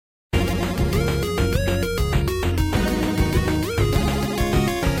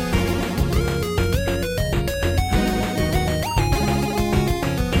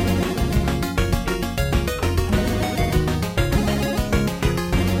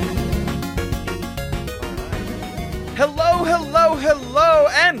Hello, hello, hello,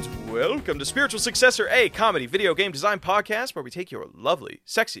 and welcome to Spiritual Successor, a comedy video game design podcast where we take your lovely,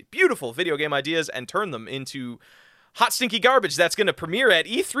 sexy, beautiful video game ideas and turn them into hot, stinky garbage that's going to premiere at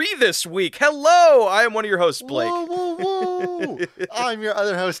E3 this week. Hello, I am one of your hosts, Blake. Whoa, whoa, whoa. I'm your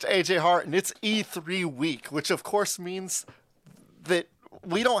other host, AJ Hart, and it's E3 week, which of course means that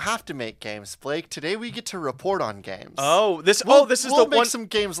we don't have to make games, Blake. Today we get to report on games. We'll make some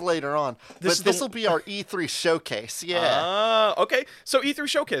games later on, but this will be our E3 showcase. Yeah. Okay. So E3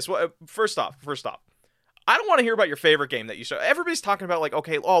 showcase. Well, first off, I don't want to hear about your favorite game that you saw. Everybody's talking about like,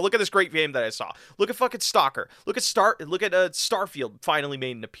 okay, oh, look at this great game that I saw. Look at fucking Stalker. Look at Starfield finally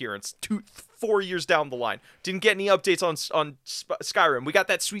made an appearance 4 years down the line. Didn't get any updates on Skyrim. We got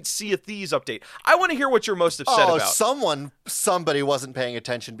that sweet Sea of Thieves update. I want to hear what you're most upset about. Somebody wasn't paying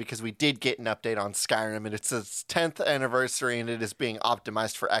attention because we did get an update on Skyrim, and it's its 10th anniversary, and it is being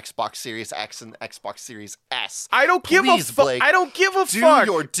optimized for Xbox Series X and Xbox Series S. I don't give a fuck. I don't give a fuck.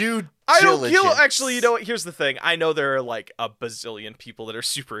 Do your due I don't diligence. Actually, you know what? Here's the thing. I know there are like a bazillion people that are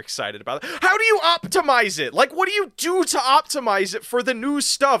super excited about it. How do you optimize it? Like, what do you do to optimize it for the new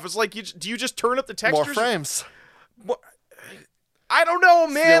stuff? It's like, do you just turn up the textures? More frames. I don't know,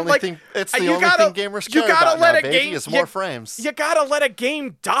 man. It's the only thing gamers care about now, baby, is more frames. You gotta let a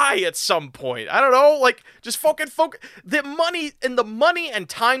game die at some point. I don't know, like, just fucking focus. The money and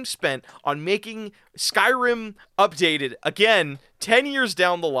time spent on making Skyrim updated, again, 10 years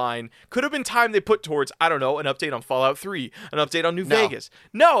down the line, could have been time they put towards, I don't know, an update on Fallout 3, an update on New Vegas.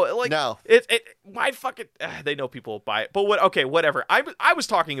 No. Why fucking, they know people will buy it. But whatever. I was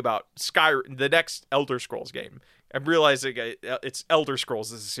talking about Skyrim, the next Elder Scrolls game. I'm realizing it's Elder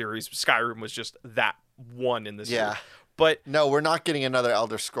Scrolls as a series. Skyrim was just that one in this series. But no, we're not getting another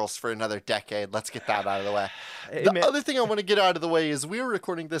Elder Scrolls for another decade. Let's get that out of the way. Other thing I want to get out of the way is we were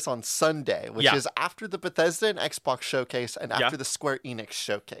recording this on Sunday, which is after the Bethesda and Xbox showcase and after the Square Enix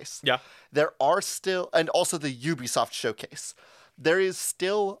showcase. Yeah. There are still, and also the Ubisoft showcase. There is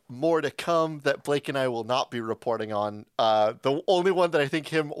still more to come that Blake and I will not be reporting on. The only one that I think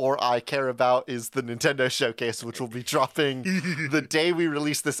him or I care about is the Nintendo Showcase, which will be dropping the day we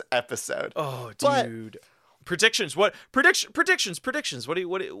release this episode. Oh, dude. Predictions. Predictions. What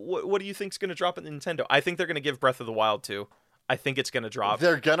do you think's going to drop at Nintendo? I think they're going to give Breath of the Wild 2. I think it's going to drop.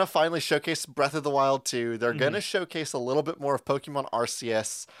 They're going to finally showcase Breath of the Wild 2. They're going to showcase a little bit more of Pokemon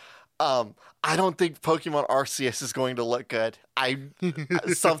Arceus. I don't think Pokemon Arceus is going to look good.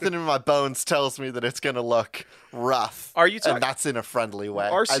 Something in my bones tells me that it's going to look rough. Are you talking? And that's in a friendly way,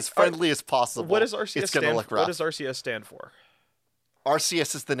 as friendly as possible. What does Arceus it's going to look rough. What does Arceus stand for?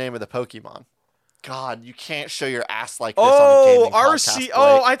 Arceus is the name of the Pokemon. God, you can't show your ass like this on a gaming podcast, Blake.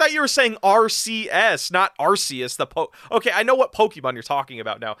 I thought you were saying RCS, not Arceus. Okay, I know what Pokemon you're talking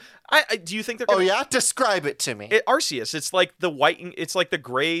about now. Do you think they're gonna... Oh yeah? Describe it to me. Arceus, it's like the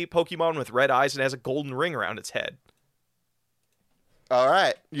gray Pokemon with red eyes and has a golden ring around its head. All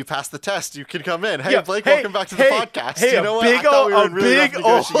right, you passed the test. You can come in. Hey, Blake, welcome back to the podcast. Hey, you know what? I thought we were in really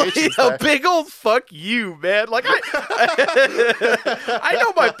rough negotiations there. A big old fuck you, man. Like I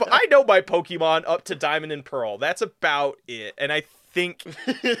know my Pokemon up to Diamond and Pearl. That's about it. And I think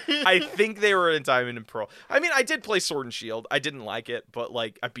they were in Diamond and Pearl. I mean, I did play Sword and Shield. I didn't like it, but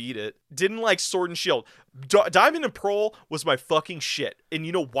like I beat it. Didn't like Sword and Shield. Diamond and Pearl was my fucking shit. And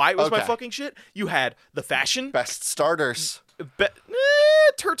you know why it was my fucking shit? You had the fashion. Best starters.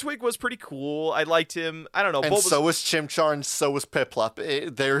 Turtwig was pretty cool. I liked him. I don't know. And so was Chimchar, and so was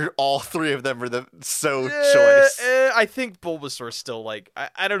Piplup. They're all three of them are the choice. I think Bulbasaur's still like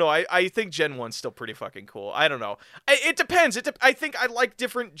I don't know. I think Gen 1's still pretty fucking cool. I don't know. It depends. I think I like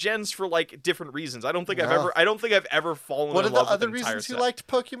different gens for like different reasons. I don't think I've ever fallen in love with the entire set. What are the other reasons you liked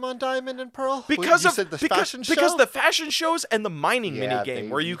Pokemon Diamond and Pearl? Because the fashion shows and the mining mini game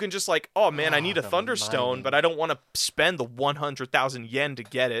where you can just like, oh man, I need a Thunderstone, but I don't want to spend the 100,000 yen to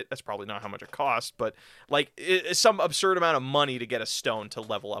get it. That's probably not how much it costs, but like it's some absurd amount of money to get a stone to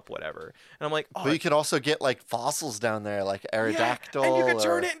level up whatever. And I'm like, oh, but you could also get like fossils down there, like Aerodactyl, and you could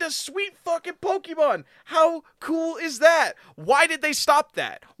turn it into sweet fucking Pokemon. How cool is that? Why did they stop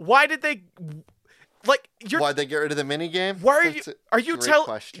that? Why did they? Why'd they get rid of the minigame? Why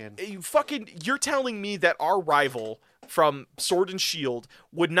you're telling me that our rival from Sword and Shield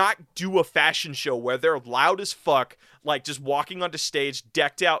would not do a fashion show where they're loud as fuck, like just walking onto stage,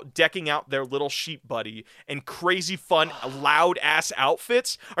 decking out their little sheep buddy in crazy fun, loud ass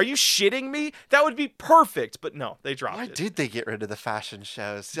outfits? Are you shitting me? That would be perfect. But no, they dropped it. Why did they get rid of the fashion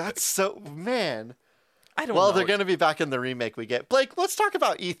shows? That's so, man. I don't Well, know. they're going to be back in the remake we get. Blake, let's talk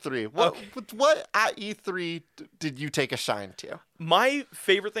about E3. What at E3 did you take a shine to? My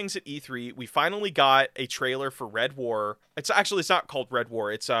favorite things at E3, we finally got a trailer for Red War. It's not called Red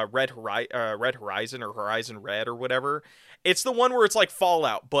War. It's Red Horizon or Horizon Red or whatever. It's the one where it's like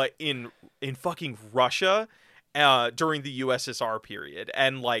Fallout, but in fucking Russia during the USSR period.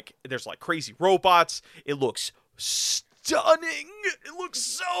 And like there's like crazy robots. It looks stunning. It looks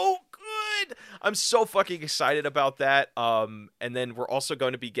so good. I'm so fucking excited about that. And then we're also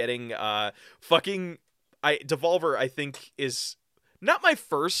going to be getting Devolver, I think, is not my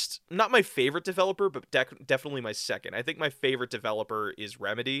favorite developer, but definitely my second. I think my favorite developer is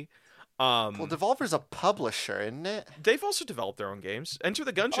Remedy. Well, Devolver's a publisher, isn't it? They've also developed their own games. Enter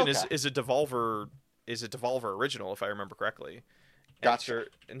the Gungeon Okay. is a Devolver original, if I remember correctly. Gotcha.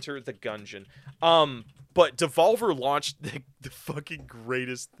 Enter the Gungeon. But Devolver launched the fucking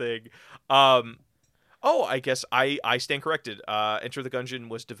greatest thing. I guess I stand corrected. Enter the Gungeon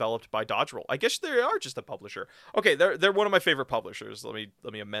was developed by Dodgeroll. I guess they are just a publisher. Okay, they're one of my favorite publishers. Let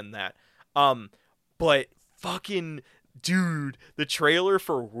me amend that. But fucking dude, the trailer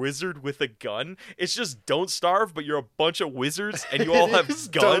for Wizard with a Gun, it's just Don't Starve, but you're a bunch of wizards and you all have guns.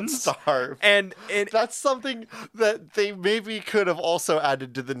 Don't Starve. And That's something that they maybe could have also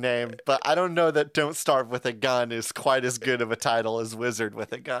added to the name, but I don't know that Don't Starve with a Gun is quite as good of a title as Wizard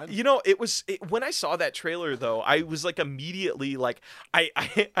with a Gun. you know, when I saw that trailer though, I was like immediately like I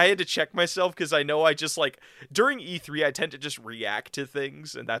had to check myself because I know I just like during E3 I tend to just react to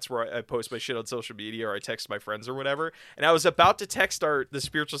things, and that's where I post my shit on social media or I text my friends or whatever. And I was about to text the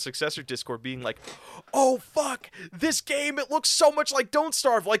Spiritual Successor Discord being like, oh fuck, this game, it looks so much like Don't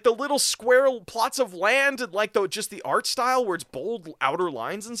Starve, like the little square plots of land and like just the art style where it's bold outer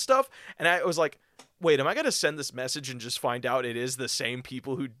lines and stuff. And I was like, wait, am I going to send this message and just find out it is the same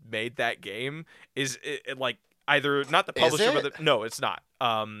people who made that game? Is it like either not the publisher, but no, it's not.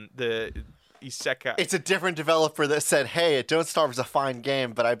 The Isekai. It's a different developer that said, hey, Don't Starve is a fine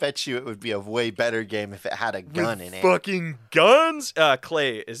game, but I bet you it would be a way better game if it had a gun in it. Fucking guns?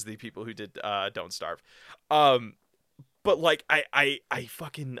 Clay is the people who did Don't Starve. But like I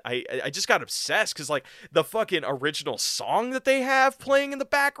just got obsessed because like the fucking original song that they have playing in the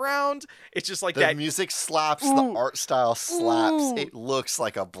background, it's just like The that music slaps, the art style slaps. It looks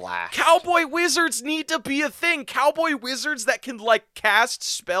like a blast. Cowboy wizards need to be a thing. Cowboy wizards that can like cast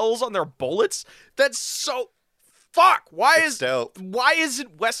spells on their bullets. That's so fuck. It's dope. Why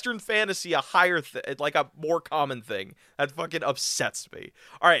isn't Western fantasy a higher like a more common thing? That fucking upsets me.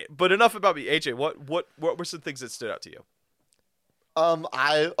 All right, but enough about me. AJ, what were some things that stood out to you?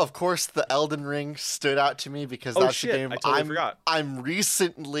 Of course the Elden Ring stood out to me because that's the game I totally forgot. I'm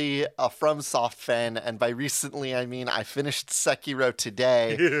recently a FromSoft fan, and by recently I mean I finished Sekiro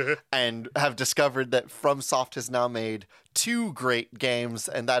today and have discovered that FromSoft has now made two great games,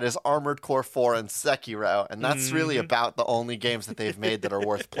 and that is Armored Core 4 and Sekiro, and that's really about the only games that they've made that are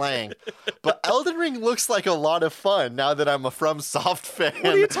worth playing. But Elden Ring looks like a lot of fun now that I'm a FromSoft fan.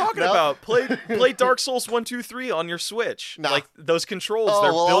 What are you talking about? Play Dark Souls 1, 2, 3 on your Switch. Nah. Like those controls, Oh,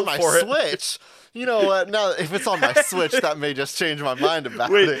 they're well, built on my for it. Switch. You know what? Now, if it's on my Switch, that may just change my mind about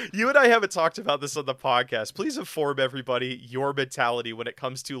Wait, it. you and I haven't talked about this on the podcast. Please inform everybody your mentality when it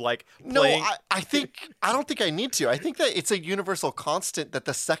comes to like playing. No, I don't think I need to. I think that it's a universal constant that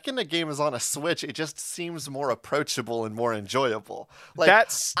the second a game is on a Switch, it just seems more approachable and more enjoyable. Like,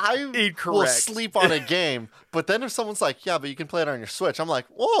 That's I will incorrect. sleep on a game, but then if someone's like, yeah, but you can play it on your Switch, I'm like,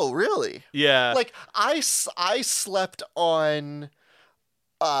 whoa, really? Yeah. Like, I slept on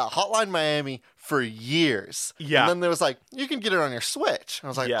Hotline Miami for years. Yeah. And then there was like, you can get it on your Switch. And I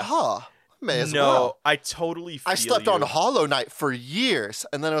was like, Yeah. may as no, well. I totally feel I slept you. on Hollow Knight for years,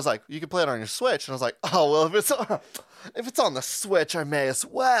 and then it was like, you can play it on your Switch, and I was like, oh well, if it's on the Switch, I may as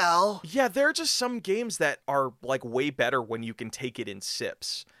well. Yeah, there are just some games that are like way better when you can take it in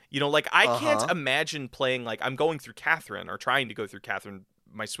sips. You know, like I can't imagine playing like I'm going through Catherine or trying to go through Catherine.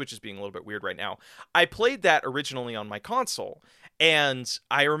 My Switch is being a little bit weird right now. I played that originally on my console, and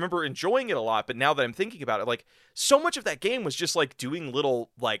I remember enjoying it a lot. But now that I'm thinking about it, like so much of that game was just like doing little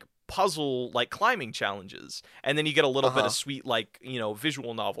like puzzle like climbing challenges, and then you get a little bit of sweet like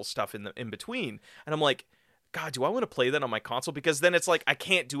visual novel stuff in between. And I'm like, God, do I want to play that on my console? Because then it's like I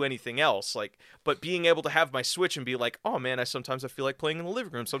can't do anything else. Like, but being able to have my Switch and be like, oh man, sometimes I feel like playing in the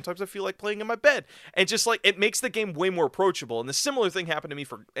living room. Sometimes I feel like playing in my bed, and just like it makes the game way more approachable. And the similar thing happened to me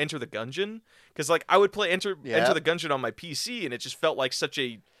for Enter the Gungeon, because like I would play Enter the Gungeon on my PC, and it just felt like such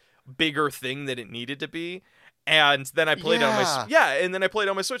a bigger thing than it needed to be. And then I played it on my Yeah. and then I played it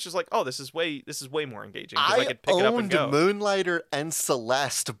on my Switch. It's like, oh, this is way more engaging because I could pick it up and owned go. Moonlighter and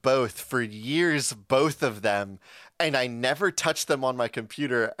Celeste both for years, both of them, and I never touched them on my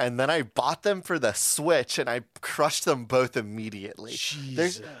computer. And then I bought them for the Switch, and I crushed them both immediately.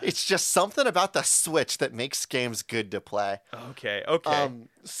 Jesus. It's just something about the Switch that makes games good to play. Okay.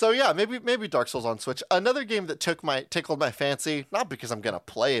 So yeah, maybe Dark Souls on Switch. Another game that tickled my fancy, not because I'm gonna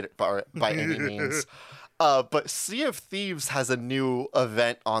play it by any means. But Sea of Thieves has a new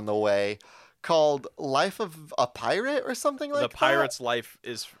event on the way called Life of a Pirate or something like that. The Pirate's Life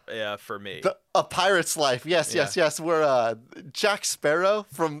is for me. A Pirate's Life. Yes. Where Jack Sparrow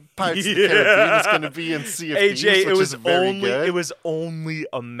from Pirates of the Yeah. Caribbean is going to be in Sea of Thieves, AJ, which is very good. it was only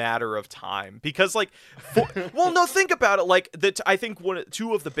a matter of time because like, well, no, think about it. Like I think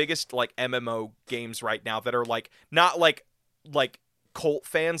two of the biggest like MMO games right now that are like not like cult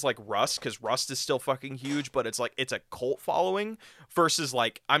fans like Rust, because Rust is still fucking huge, but it's a cult following versus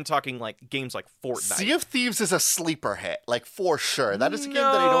like I'm talking like games like Fortnite. Sea of Thieves is a sleeper hit, like for sure. That is a game that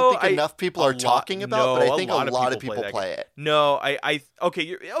I don't think enough people are talking about, but I think a lot of people play it. No,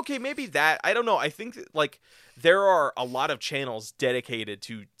 okay, maybe that. I don't know. I think that, like there are a lot of channels dedicated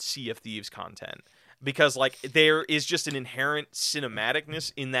to Sea of Thieves content. Because like there is just an inherent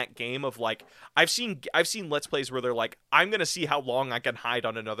cinematicness in that game of like I've seen Let's Plays where they're like, I'm gonna see how long I can hide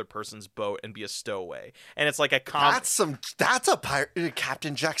on another person's boat and be a stowaway, and it's like that's a pirate,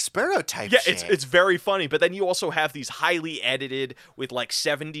 Captain Jack Sparrow type. Yeah, shit. it's very funny, but then you also have these highly edited with like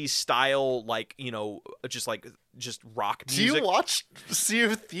 70s style, like just rock music. Do you watch Sea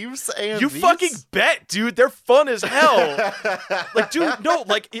of Thieves AMVs? You fucking bet, dude. They're fun as hell. Like, dude, no,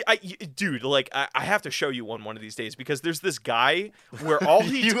 like, I have to show you one of these days because there's this guy where all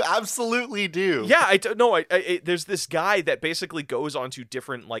he you absolutely do. Yeah, there's this guy that basically goes onto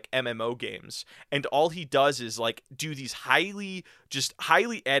different like MMO games, and all he does is like do these highly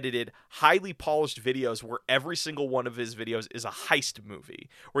edited, highly polished videos where every single one of his videos is a heist movie,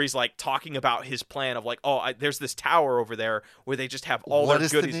 where he's like talking about his plan of like, there's this tower over there where they just have all their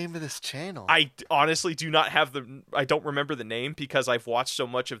goodies. What is the name of this channel? I honestly do not have I don't remember the name because I've watched so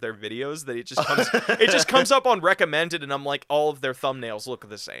much of their videos that it just comes up on recommended, and I'm like, all of their thumbnails look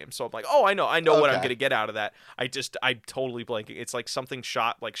the same. So I'm like, oh, I know what I'm going to get out of that. I'm totally blanking. It's like something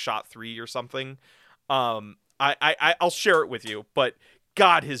shot 3 or something. I'll share it with you, but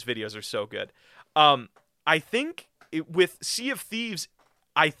God, his videos are so good. I think with Sea of Thieves,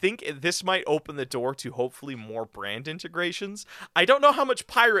 I think this might open the door to hopefully more brand integrations. I don't know how much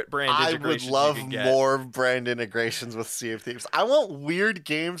pirate brand integrations I would love you can get. more brand integrations with Sea of Thieves. I want weird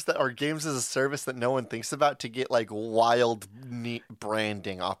games that are games as a service that no one thinks about to get like wild, neat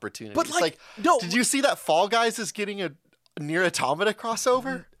branding opportunities. But like no, did you see that Fall Guys is getting a Nier Automata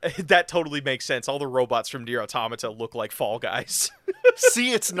crossover? That totally makes sense. All the robots from Nier Automata look like Fall Guys.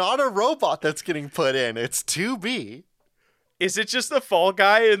 See, it's not a robot that's getting put in. It's 2B. Is it just a Fall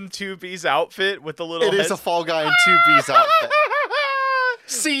Guy in 2B's outfit with the little It heads? is a Fall Guy in 2B's outfit.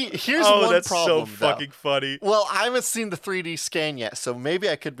 See, here's one that's problem, so fucking funny. Well, I haven't seen the 3D scan yet, so maybe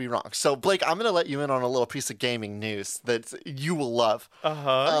I could be wrong. So, Blake, I'm going to let you in on a little piece of gaming news that you will love.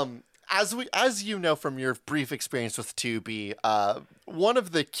 Uh-huh. As you know from your brief experience with 2B, one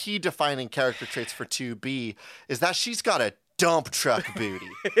of the key defining character traits for 2B is that she's got a dump truck booty.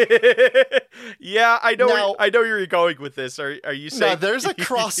 Yeah, I know where you're going with this. Are you saying? Now, there's a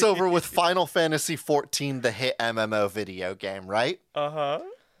crossover with Final Fantasy XIV, the hit MMO video game, right? Uh-huh.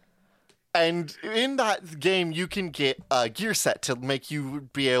 And in that game, you can get a gear set to make you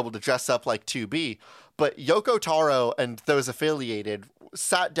be able to dress up like 2B. But Yoko Taro and those affiliated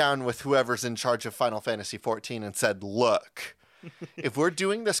sat down with whoever's in charge of Final Fantasy XIV and said, look, if we're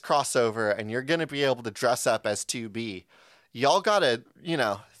doing this crossover and you're going to be able to dress up as 2B, y'all got to,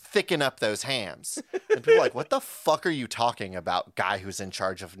 thicken up those hams. And people are like, what the fuck are you talking about, guy who's in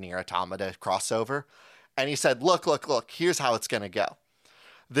charge of Nier Automata crossover? And he said, look, here's how it's going to go.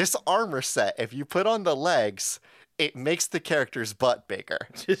 This armor set, if you put on the legs, it makes the character's butt bigger.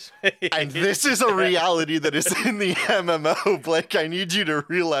 And this is a reality that is in the MMO, Blake. I need you to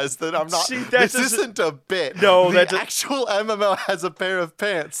realize that I'm not. This isn't a bit. No, the actual MMO has a pair of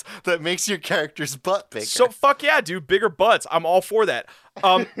pants that makes your character's butt bigger. So fuck yeah, dude, bigger butts. I'm all for that.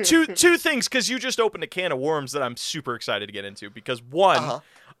 Two things, because you just opened a can of worms that I'm super excited to get into. Because one,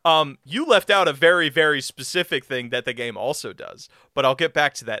 You left out a very, very specific thing that the game also does, but I'll get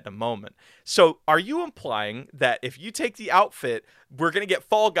back to that in a moment. So, are you implying that if you take the outfit, we're gonna get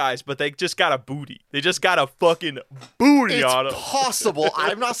Fall Guys, but they just got a booty? They just got a fucking booty on them. It's possible.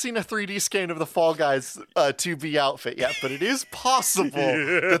 I've not seen a 3D scan of the Fall Guys 2B outfit yet, but it is possible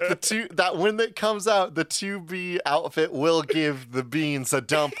that when it comes out, the 2B outfit will give the beans a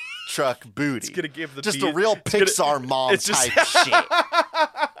dump truck booty. It's gonna give the just a real Pixar mom type shit.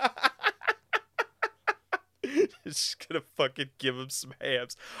 It's gonna fucking give him some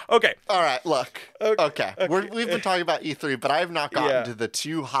hams. Okay. All right. Look. Okay. We've been talking about E3, but I have not gotten to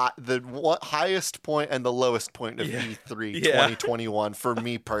the highest point and the lowest point of E3 2021 for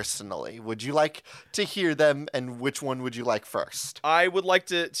me personally. Would you like to hear them, and which one would you like first? I would like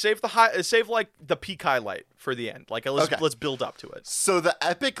to save like the peak highlight for the end. Like let's build up to it. So the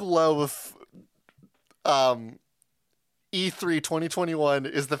epic low of E3 2021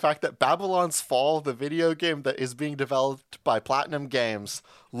 is the fact that Babylon's Fall, the video game that is being developed by Platinum Games,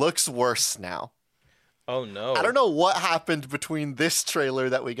 looks worse now. Oh no. I don't know what happened between this trailer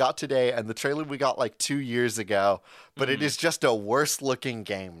that we got today and the trailer we got like 2 years ago, but it is just a worse looking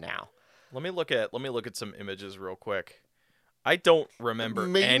game now. Let me look at some images real quick. I don't remember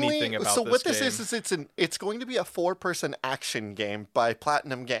anything about this game. So what this is it's going to be a 4-person action game by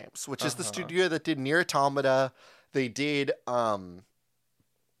Platinum Games, which is the studio that did Nier Automata. They did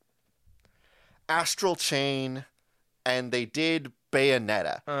Astral Chain, and they did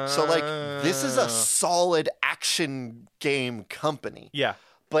Bayonetta. So, like, this is a solid action game company. Yeah.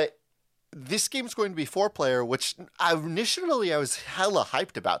 But this game's going to be 4-player, which initially I was hella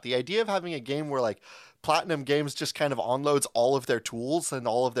hyped about. The idea of having a game where, like, Platinum Games just kind of onloads all of their tools and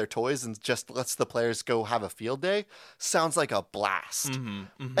all of their toys and just lets the players go have a field day sounds like a blast.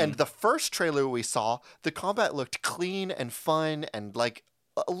 And the first trailer we saw, the combat looked clean and fun, and like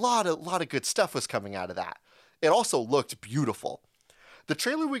a lot of good stuff was coming out of that. It also looked beautiful. The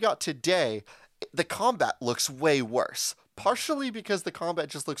trailer we got today, the combat looks way worse. Partially because the combat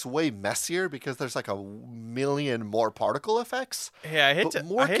just looks way messier because there's like a million more particle effects. Yeah,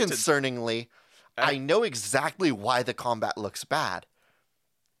 more concerningly, I know exactly why the combat looks bad.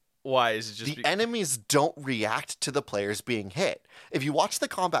 Why? Is it just the enemies don't react to the players being hit? If you watch the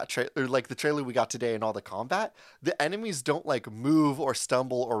combat trailer, like the trailer we got today and all the combat, the enemies don't like move or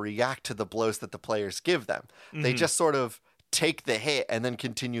stumble or react to the blows that the players give them. They just sort of take the hit and then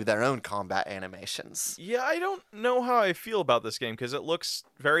continue their own combat animations. Yeah, I don't know how I feel about this game because it looks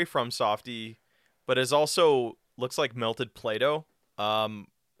very FromSofty, but it also looks like melted Play-Doh.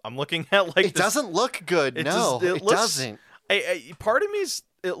 I'm looking at like it doesn't look good. It doesn't. Part of me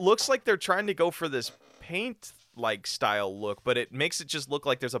it looks like they're trying to go for this paint like style look, but it makes it just look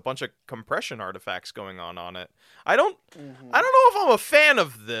like there's a bunch of compression artifacts going on it. I don't know if I'm a fan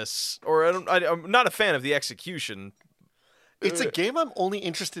of this, or I'm not a fan of the execution. It's a game I'm only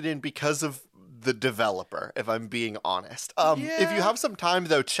interested in because of the developer, if I'm being honest. If you have some time,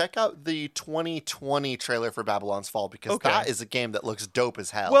 though, check out the 2020 trailer for Babylon's Fall, because that is a game that looks dope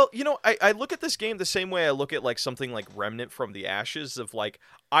as hell. Well, you know, I look at this game the same way I look at like something like Remnant from the Ashes, of like,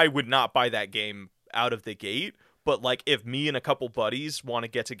 I would not buy that game out of the gate, but like if me and a couple buddies want to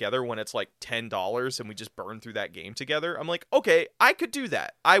get together when it's like $10 and we just burn through that game together, I'm like, okay, I could do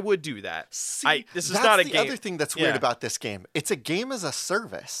that. I would do that. See, this is not a game. That's the other thing that's weird about this game. It's a game as a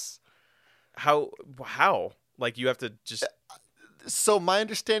service. How? Like, you have to just... So my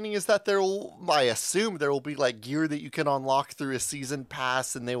understanding is that I assume there will be like gear that you can unlock through a season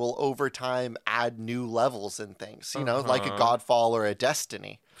pass, and they will over time add new levels and things, you know, like a Godfall or a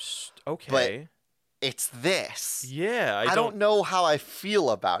Destiny. Okay. But it's this. Yeah. I don't know how I feel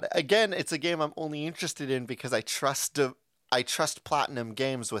about it. Again, it's a game I'm only interested in because I trust Platinum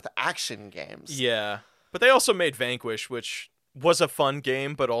Games with action games. Yeah. But they also made Vanquish, which was a fun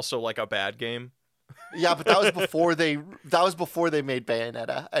game, but also like a bad game. Yeah, but that was before they made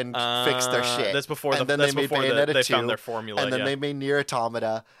Bayonetta and fixed their shit. That's before they made Bayonetta 2, they found their formula. And then they made Nier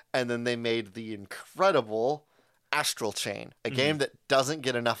Automata, and then they made the incredible Astral Chain, a game that doesn't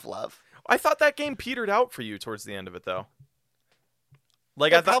get enough love. I thought that game petered out for you towards the end of it, though.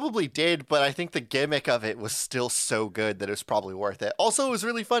 Like, I probably did, but I think the gimmick of it was still so good that it was probably worth it. Also, it was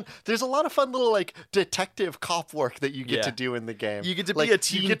really fun. There's a lot of fun little like detective cop work that you get to do in the game. You get to be a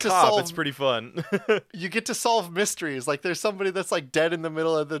teen cop. It's pretty fun. You get to solve mysteries. Like, there's somebody that's like dead in the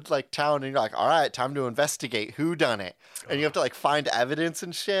middle of the like town, and you're like, all right, time to investigate who done it. And you have to like find evidence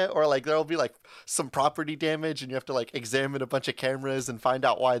and shit, or like there'll be like some property damage, and you have to like examine a bunch of cameras and find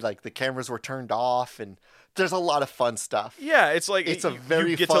out why like the cameras were turned off. And there's a lot of fun stuff. Yeah, it's like it's a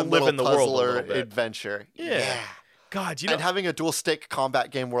very you get fun to live in the world a little bit. adventure. Yeah. God, you know, And having a dual stick combat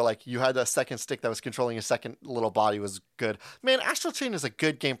game where like you had a second stick that was controlling a second little body was good. Man, Astral Chain is a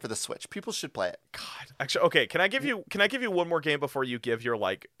good game for the Switch. People should play it. God, actually, okay. Can I give you one more game before you give your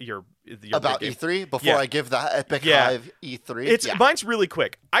About big game? E3 before I give the Epic Hive E3. It's mine's really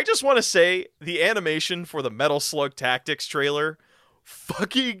quick. I just want to say the animation for the Metal Slug Tactics trailer,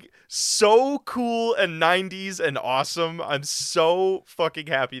 fucking so cool and 90s and awesome. I'm so fucking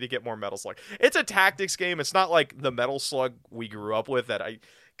happy to get more Metal Slug. It's a tactics game. It's not like the Metal Slug we grew up with that I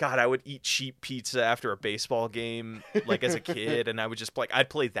would eat cheap pizza after a baseball game like as a kid, and I would just I'd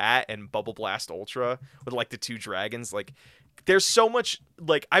play that and Bubble Blast Ultra with like the two dragons. Like there's so much,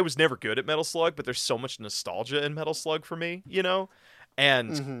 like I was never good at Metal Slug, but there's so much nostalgia in Metal Slug for me, you know?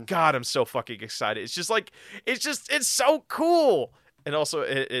 And God, I'm so fucking excited. It's so cool. And also,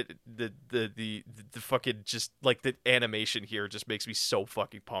 the fucking just like the animation here just makes me so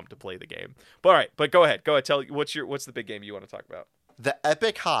fucking pumped to play the game. But all right, but go ahead. Tell what's the big game you want to talk about? The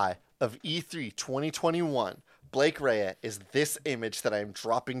epic high of E3 2021, Blake Rea, is this image that I'm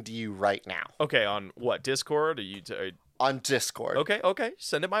dropping to you right now. Okay, on what, Discord? On Discord. Okay,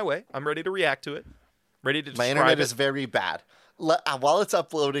 send it my way. I'm ready to react to it. Ready to describe My internet it. is very bad. While it's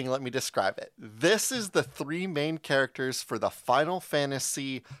uploading, let me describe it. This is the 3 main characters for the Final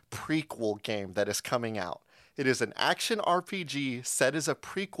Fantasy prequel game that is coming out. It is an action RPG set as a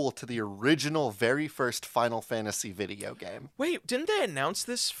prequel to the original very first Final Fantasy video game. Wait, didn't they announce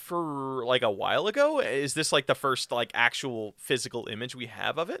this for like a while ago? Is this like the first like actual physical image we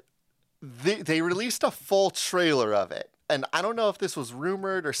have of it? They released a full trailer of it. And I don't know if this was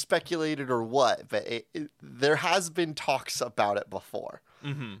rumored or speculated or what, but there has been talks about it before.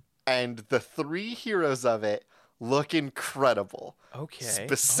 Mm-hmm. And the 3 heroes of it look incredible. Okay.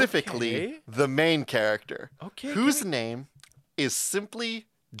 Specifically, the main character, whose name is simply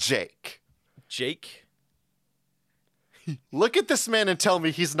Jake. Jake? Look at this man and tell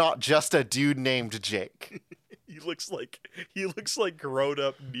me he's not just a dude named Jake. He looks like grown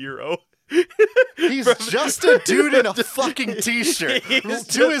up Nero. He's just a dude in a fucking t-shirt.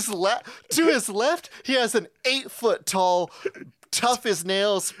 To his left, he has an 8-foot tall, tough as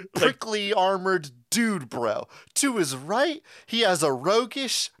nails, prickly armored dude bro. To his right, he has a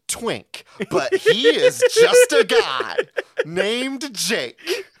roguish twink, but he is just a guy named Jake.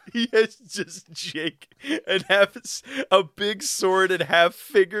 He has just Jake and has a big sword and half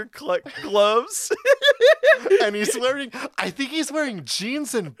finger gloves. And I think he's wearing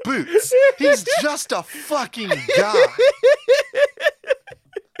jeans and boots. He's just a fucking guy.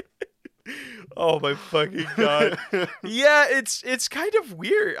 Oh my fucking God. Yeah, it's kind of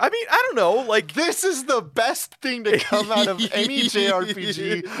weird. I mean, I don't know, like this is the best thing to come out of any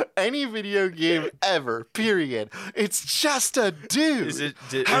JRPG, any video game ever, period. It's just a dude.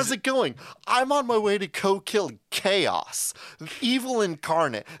 How's it going? I'm on my way to kill Chaos, evil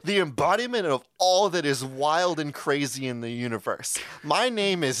incarnate, the embodiment of all that is wild and crazy in the universe. My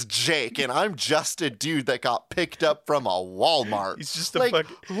name is Jake, and I'm just a dude that got picked up from a Walmart. He's just a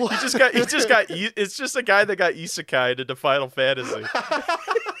it's just a guy that got isekai into Final Fantasy.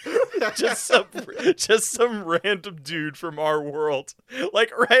 just some random dude from our world.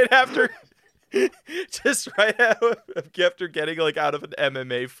 Like right after getting like out of an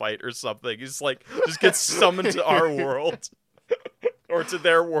MMA fight or something. He's like just gets summoned to our world. Or to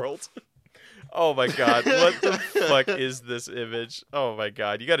their world. Oh my God, what the fuck is this image? Oh my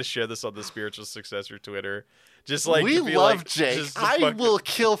God, you got to share this on the Spiritual Successor Twitter. Just like we love Jake. I will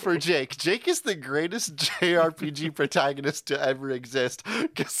kill for Jake. Jake is the greatest JRPG protagonist to ever exist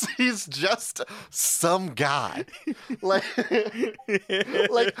because he's just some guy. Like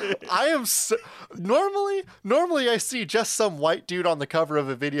I am normally I see just some white dude on the cover of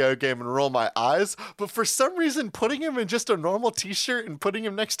a video game and roll my eyes, but for some reason putting him in just a normal t-shirt and putting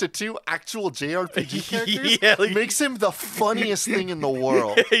him next to 2 actual JRPG characters makes him the funniest thing in the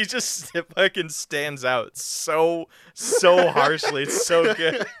world. He just fucking stands out so harshly. It's so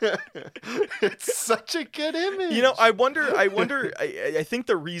good. It's such a good image. You know, I wonder I think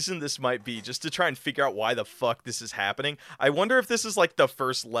the reason this might be, just to try and figure out why the fuck this is happening, I wonder if this is like the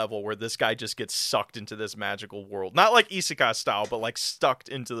first level where this guy just gets sucked into this magical world. Not like isekai style, but like stuck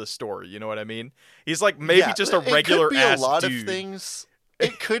into the story, you know what I mean? He's like maybe just a regular ass dude. It could be a lot of things.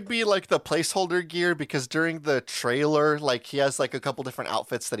 It could be like the placeholder gear, because during the trailer, like he has like a couple different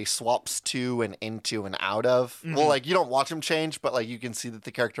outfits that he swaps to and into and out of. Mm-hmm. Well, like you don't watch him change, but like you can see that the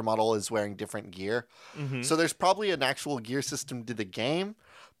character model is wearing different gear. Mm-hmm. So there's probably an actual gear system to the game,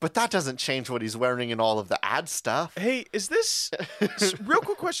 but that doesn't change what he's wearing in all of the ad stuff. Hey, is this real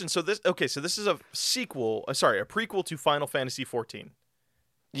quick question? So this is a prequel to Final Fantasy 14.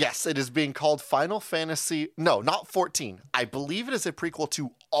 Yes, it is being called Final Fantasy. No, not 14. I believe it is a prequel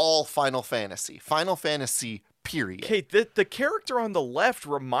to all Final Fantasy. Final Fantasy, period. Okay, the character on the left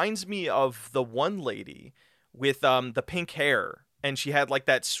reminds me of the one lady with the pink hair, and she had like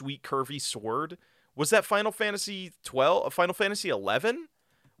that sweet curvy sword. Was that Final Fantasy 12? Final Fantasy 11?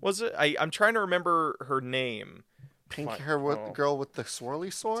 Was it? I'm trying to remember her name. Pink hair with girl with the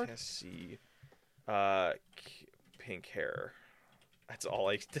swirly sword? Let's see. Pink hair. That's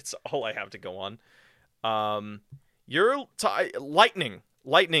all I have to go on. You're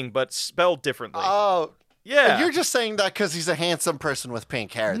lightning, but spelled differently. Oh, yeah. You're just saying that because he's a handsome person with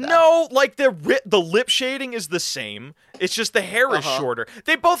pink hair. Then. No, like the lip shading is the same. It's just the hair is shorter.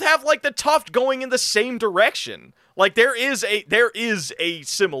 They both have like the tuft going in the same direction. Like there is a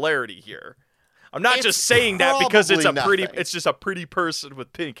similarity here. I'm not just saying that because it's just a pretty person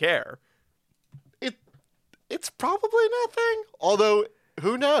with pink hair. It's probably nothing. Although,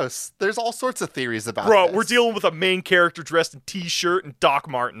 who knows? There's all sorts of theories about Bro, we're dealing with a main character dressed in t-shirt and Doc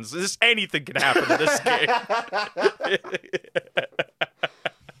Martens. Anything can happen in this game.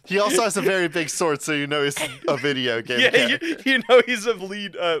 He also has a very big sword, so you know he's a video game character. You know he's a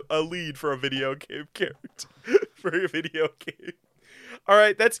lead for a video game character. For a video game. All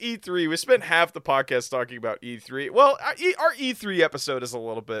right, that's E3. We spent half the podcast talking about E3. Well, our E3 episode is a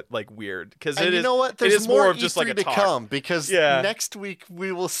little bit like weird because you know what? There's more of just like E3 to come because next week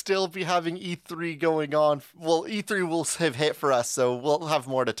we will still be having E3 going on. Well, E3 will have hit for us, so we'll have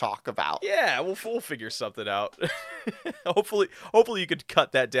more to talk about. Yeah, we'll figure something out. Hopefully you could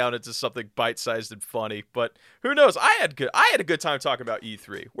cut that down into something bite-sized and funny. But who knows? I had a good time talking about E3.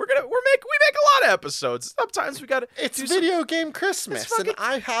 We make a lot of episodes. Sometimes we got to. It's video game Christmas. And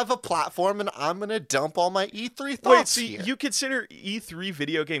I have a platform, and I'm going to dump all my E3 thoughts Wait, so here. You consider E3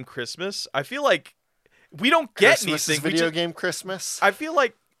 video game Christmas? I feel like we don't get Christmas anything. Is video game Christmas? I feel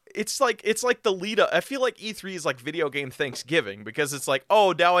like it's like the lead up. I feel like E3 is like video game Thanksgiving because it's like,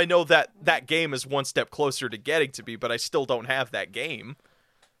 oh, now I know that game is one step closer to getting to me, but I still don't have that game.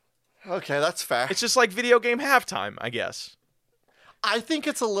 Okay, that's fair. It's just like video game halftime, I guess. I think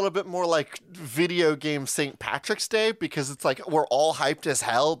it's a little bit more like video game St. Patrick's Day because it's like we're all hyped as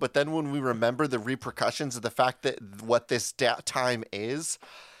hell, but then when we remember the repercussions of the fact that what this time is,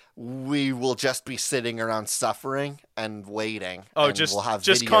 we will just be sitting around suffering and waiting. Oh, and we'll have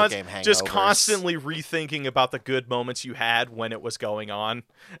video game hangovers. Just constantly rethinking about the good moments you had when it was going on,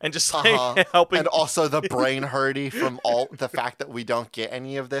 and just like, helping. And also the brain hurty from all the fact that we don't get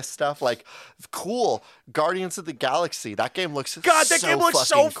any of this stuff. Like, cool, Guardians of the Galaxy. That game looks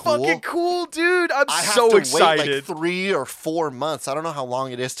so fucking cool, dude. I'm I have so to excited. Wait like 3 or 4 months. I don't know how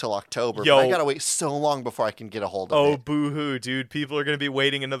long it is till October. But I gotta wait so long before I can get a hold of it. Oh, boo-hoo, dude. People are gonna be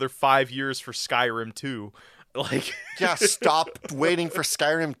waiting another 5 years for Skyrim 2. Like, yeah, stop waiting for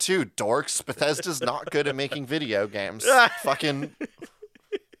Skyrim 2, dorks. Bethesda's not good at making video games. Fucking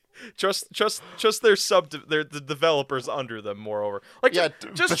trust their the developers under them. Moreover, like, yeah,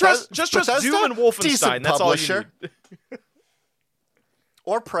 just trust Doom and Wolfenstein. That's publisher. All you need.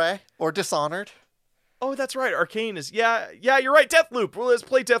 Or Prey or Dishonored. Oh, that's right. Arcane is you're right. Deathloop. Well, let's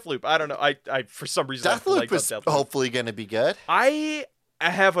play Deathloop. I don't know. I for some reason Deathloop is hopefully going to be good. I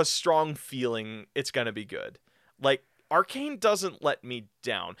have a strong feeling it's going to be good. Like, Arcane doesn't let me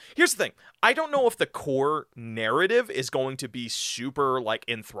down. Here's the thing. I don't know if the core narrative is going to be super, like,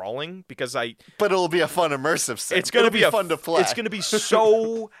 enthralling, because But it'll be a fun immersive sim. It's going to be fun to play. It's going to be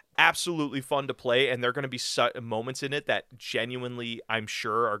so absolutely fun to play, and there are going to be moments in it that genuinely, I'm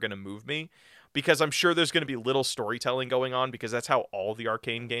sure, are going to move me. Because I'm sure there's going to be little storytelling going on, because that's how all the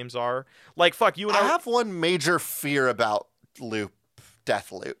Arcane games are. Like, fuck, you and I have one major fear about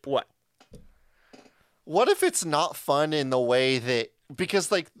Deathloop. What if it's not fun in the way that,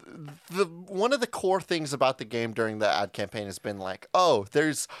 because like one of the core things about the game during the ad campaign has been like, oh,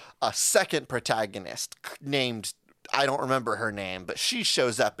 there's a second protagonist named, I don't remember her name, but she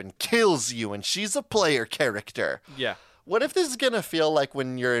shows up and kills you and she's a player character. Yeah. What if this is going to feel like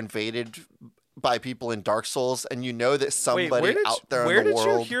when you're invaded by people in Dark Souls and you know that somebody out there in the world...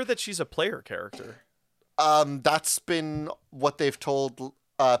 Where did you hear that she's a player character? That's been what they've told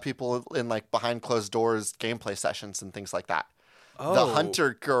people in like behind closed doors gameplay sessions and things like that. Oh. The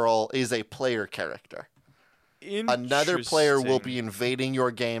hunter girl is a player character. another player will be invading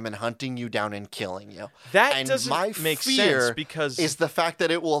your game and hunting you down and killing you. That and doesn't my make fear sense because is the fact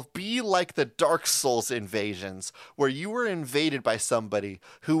that it will be like the Dark Souls invasions, where you were invaded by somebody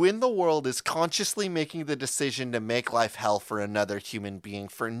who in the world is consciously making the decision to make life hell for another human being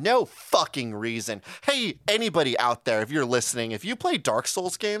for no fucking reason. Hey, anybody out there, if you're listening, if you play Dark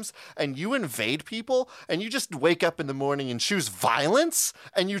Souls games and you invade people and you just wake up in the morning and choose violence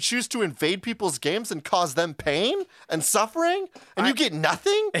and you choose to invade people's games and cause them pain and suffering, and you get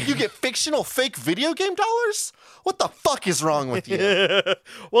nothing? You get fictional fake video game dollars? What the fuck is wrong with you?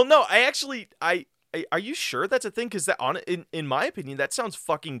 Well, no, are you sure that's a thing? Because in my opinion, that sounds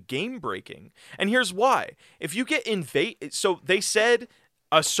fucking game breaking. And here's why: if you get invaded, so they said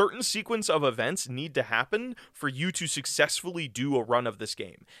a certain sequence of events need to happen for you to successfully do a run of this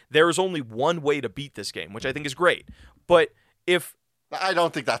game. There is only one way to beat this game, which I think is great. But if I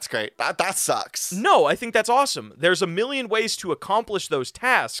don't think that's great. That sucks. No, I think that's awesome. There's a million ways to accomplish those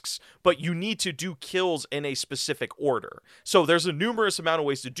tasks, but you need to do kills in a specific order. So there's a numerous amount of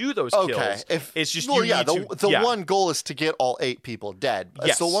ways to do those kills. It's just the one goal is to get all 8 people dead.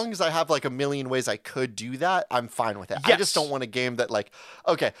 Yes. So long as I have like a million ways I could do that, I'm fine with it. Yes. I just don't want a game that like,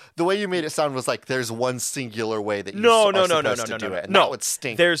 okay, the way you made it sound was like there's one singular way that you are supposed to do it. And that would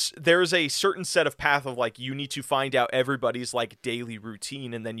stink. There's a certain set of path of like you need to find out everybody's like daily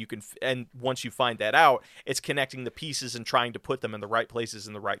routine, and then you can and once you find that out, it's connecting the pieces and trying to put them in the right places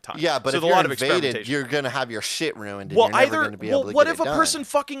in the right time. Yeah, but so if a you're lot of invaded, you're gonna have your shit ruined. And well, you're never gonna be able to what get if it a done. person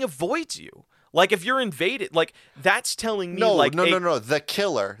fucking avoids you? Like if you're invaded, like that's telling me No, the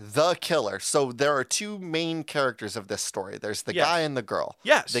killer. So there are 2 main characters of this story. There's the guy and the girl.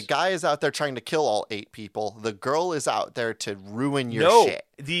 Yes. The guy is out there trying to kill all 8 people. The girl is out there to ruin your shit.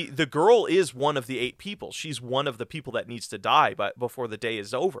 The girl is one of the 8 people. She's one of the people that needs to die before the day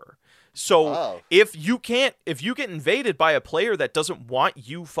is over. So if you get invaded by a player that doesn't want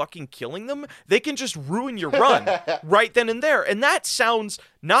you fucking killing them, they can just ruin your run right then and there. And that sounds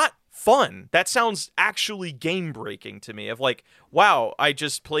not fun. That sounds actually game breaking to me of like, wow, I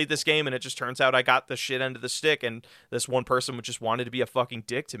just played this game and it just turns out I got the shit end of the stick and this one person just wanted to be a fucking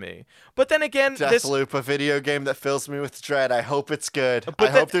dick to me. But then again, Deathloop, a video game that fills me with dread. I hope it's good. I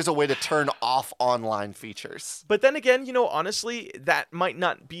hope there's a way to turn off online features. But then again, honestly, that might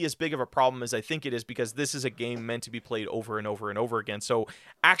not be as big of a problem as I think it is, because this is a game meant to be played over and over and over again. So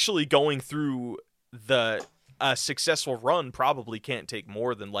actually going through a successful run probably can't take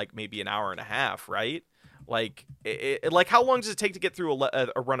more than like maybe an hour and a half, right? Like, like how long does it take to get through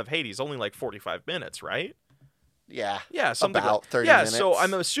a run of Hades? Only like 45 minutes, right? Yeah, something about 30 minutes. Yeah, so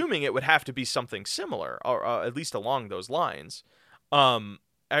I'm assuming it would have to be something similar, or at least along those lines. I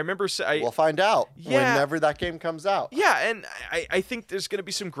remember we'll find out whenever that game comes out. Yeah, and I think there's going to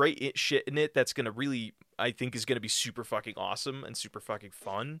be some great shit in it that's going to really, I think, is going to be super fucking awesome and super fucking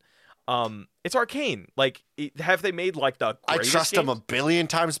fun. It's Arcane. Like, have they made like the I greatest trust games? them a billion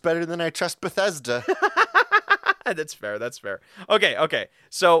times better than I trust Bethesda. That's fair. Okay.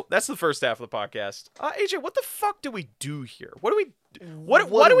 So that's the first half of the podcast. AJ, what the fuck do we do here? What do we do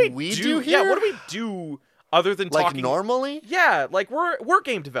here? Yeah, what do we do other than like talking normally? Yeah, like we're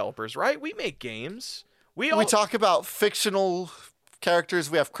game developers, right? We make games. We talk about fictional characters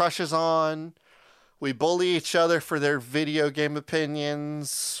we have crushes on. We bully each other for their video game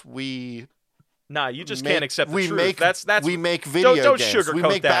opinions. Nah, you just can't accept the truth. We make video don't games. Sugarcoat We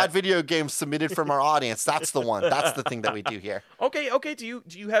make that. bad video games submitted from our audience. That's the one. That's the thing that we do here. Okay. Do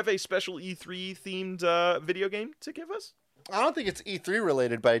you have a special E3 themed video game to give us? I don't think it's E3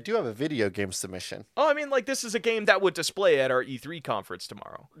 related, but I do have a video game submission. Oh, I mean, like this is a game that would display at our E3 conference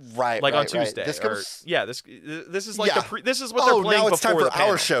tomorrow, right? Like right, on Tuesday. Right. This comes... this is like this is what they're playing now it's before time for the panel.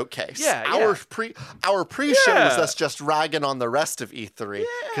 our showcase. Yeah, our pre-show is us just ragging on the rest of E3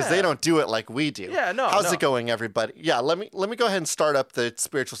 because they don't do it like we do. Yeah, no. How's it going, everybody? Yeah, let me go ahead and start up the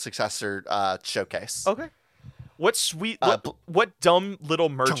spiritual successor showcase. Okay. What sweet, what dumb little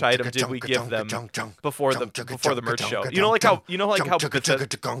merch item did we give them before the merch show? You know, like how Bethesda...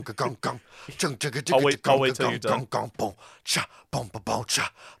 I'll wait till you're done.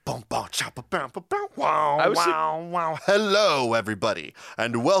 Hello, everybody,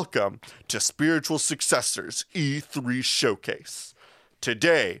 and welcome to Spiritual Successors E3 Showcase.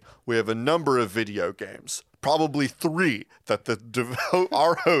 Today, we have a number of video games. Probably 3 that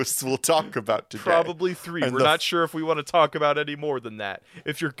our hosts will talk about today. Probably 3. We're not sure if we want to talk about any more than that.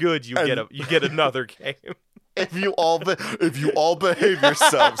 If you're good, you get another game. if you all behave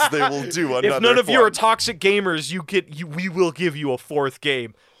yourselves, they will do another. If none of you are one. toxic gamers, we will give you a fourth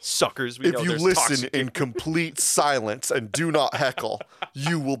game. Suckers, we know If you there's listen toxic in complete silence and do not heckle,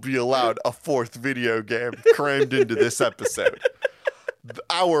 you will be allowed a fourth video game crammed into this episode.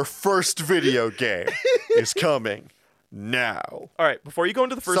 Our first video game is coming now. All right, before you go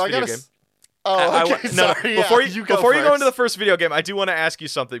into the first video game. Oh, okay. Sorry. Before you go into the first video game, I do want to ask you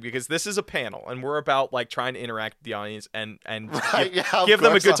something because this is a panel and we're about like trying to interact with the audience and Right, give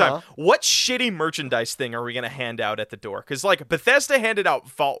them a course, good time. What shitty merchandise thing are we gonna hand out at the door? Because like Bethesda handed out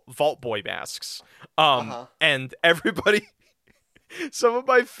Vault Boy masks, and everybody. Some of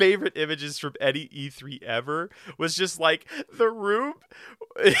my favorite images from any E3 ever was just like the room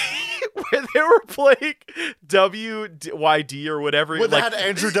where they were playing WYD or whatever. When like, they had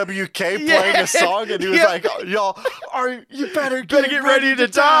Andrew WK playing a song and he was like, y'all, you better get ready to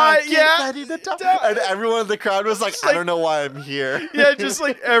die. Get ready to die. And everyone in the crowd was like, I don't know why I'm here. Yeah, just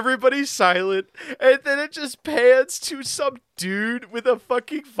like everybody's silent. And then it just pans to some dude with a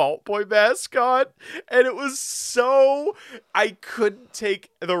fucking Vault Boy mask on. And it was so... I couldn't take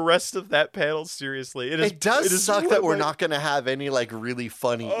the rest of that panel seriously. It does suck that we're not going to have any like really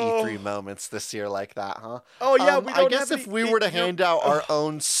funny E3 moments this year like that, huh? Oh, yeah, we don't I guess have if any- we were to hand out our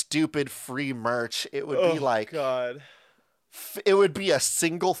own stupid free merch, it would be like... God. It would be a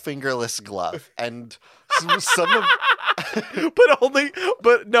single fingerless glove, and some of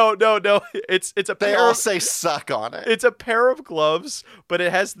but no. It's a they pair all of, say "suck" on it. it's a pair of gloves, but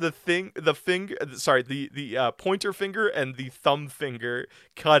it has the pointer finger and the thumb finger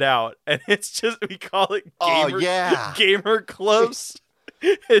cut out, and it's just we call it gamer gloves.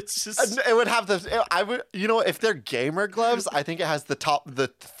 It's just It would have the. I would, if they're gamer gloves, I think it has the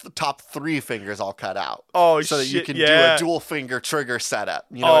top three fingers all cut out. Oh, so that you shit, can yeah. do a dual finger trigger setup.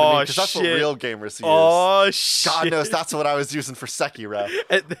 You know what I mean? Because that's what shit. real gamers use. Oh shit! God knows that's what I was using for Sekiro.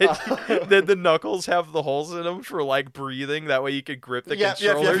 And then the knuckles have the holes in them for like breathing. That way you can grip the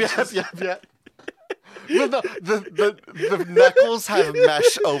controller. Yep. The knuckles have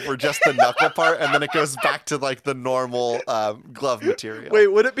mesh over just the knuckle part, and then it goes back to like the normal glove material. Wait,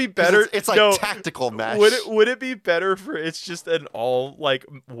 would it be better? It's like tactical mesh. Would it be better for it's just an all like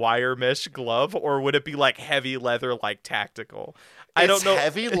wire mesh glove, or would it be like heavy leather like tactical? I don't know. It's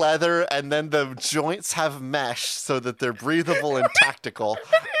heavy leather, and then the joints have mesh so that they're breathable and tactical.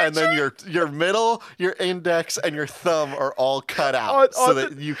 And then your middle, your index, and your thumb are all cut out so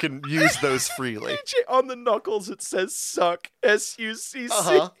that you can use those freely. On the knuckles, it says "suck"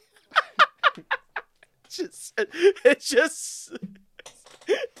 SUCC. It's just.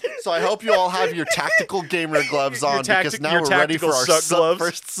 So I hope you all have your tactical gamer gloves on because now we're ready for our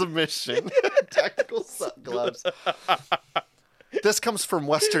first submission. Tactical suck gloves. This comes from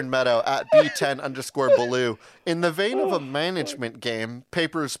Western Meadow at B10_Baloo. In the vein of a management game,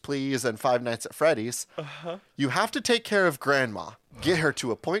 Papers, Please, and Five Nights at Freddy's, you have to take care of Grandma. Get her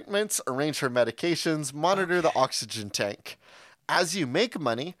to appointments, arrange her medications, monitor the oxygen tank. As you make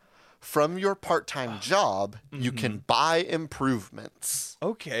money from your part-time job, you can buy improvements.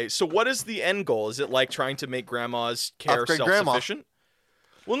 Okay, so what is the end goal? Is it like trying to make Grandma's care Upgrade self-sufficient?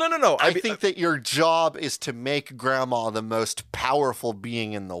 Well, no. I think that your job is to make Grandma the most powerful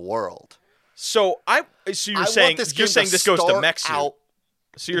being in the world. So you're saying this goes to mech suit.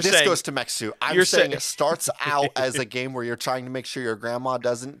 So you're this saying goes to mech suit. I'm saying it starts out as a game where you're trying to make sure your grandma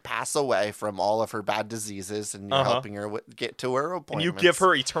doesn't pass away from all of her bad diseases, and you're helping her get to her appointments. And you give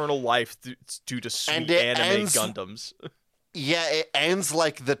her eternal life due to sweet anime Gundams. Yeah, it ends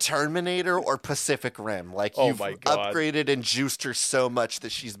like the Terminator or Pacific Rim. Like you've upgraded and juiced her so much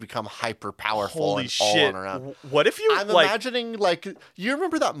that she's become hyper powerful Holy and shit. all on her own. What if you I'm imagining you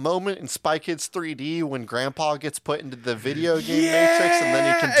remember that moment in Spy Kids 3D when Grandpa gets put into the video game Matrix and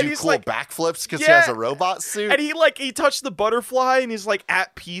then he can do cool backflips because he has a robot suit? And he touched the butterfly and he's like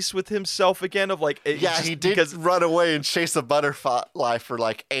at peace with himself again he did run away and chase a butterfly for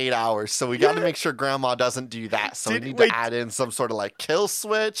like 8 hours. So we got to make sure Grandma doesn't do that. So we need to add in some sort of like kill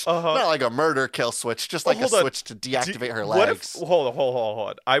switch, not like a murder kill switch, just like a switch to deactivate her legs. Hold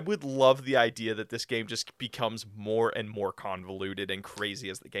on. I would love the idea that this game just becomes more and more convoluted and crazy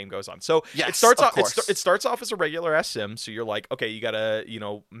as the game goes on. So it starts off as a regular ass sim. So you're like, okay, you gotta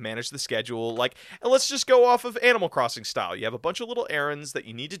manage the schedule. Like, and let's just go off of Animal Crossing style. You have a bunch of little errands that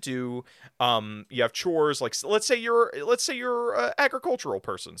you need to do. You have chores. Like, let's say you're an agricultural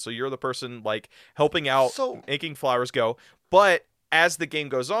person. So you're the person like helping out, making flowers go. But as the game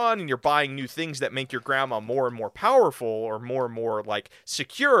goes on and you're buying new things that make your grandma more and more powerful or more like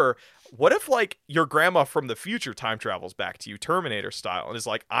secure, what if like your grandma from the future time travels back to you, Terminator style, and is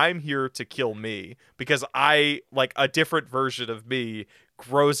like, I'm here to kill me because I like a different version of me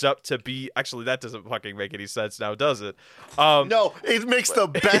grows up to be. Actually, that doesn't fucking make any sense now, does it? No, it makes the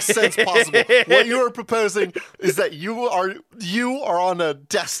best sense possible. What you are proposing is that you are on a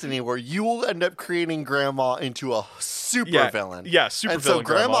destiny where you will end up creating Grandma into a super villain. Yeah, super and villain. So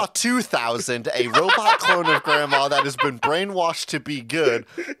Grandma 2000, a robot clone of Grandma that has been brainwashed to be good,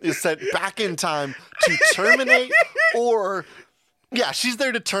 is sent back in time to terminate or. Yeah, she's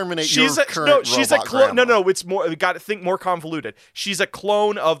there to terminate your current she's a robot clone. grandma. No, it's more. We got to think more convoluted. She's a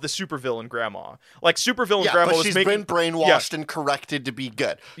clone of the supervillain grandma. Like supervillain grandma but was she's making, been brainwashed and corrected to be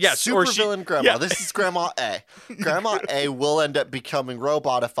good. Yes, supervillain grandma. This is Grandma A. Grandma A will end up becoming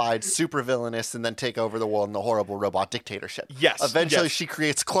robotified, supervillainous, and then take over the world in a horrible robot dictatorship. Yes. Eventually, she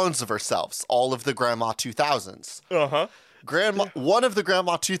creates clones of herself, all of the Grandma 2000s. Uh-huh. One of the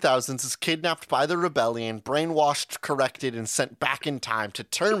Grandma 2000s is kidnapped by the rebellion, brainwashed, corrected, and sent back in time to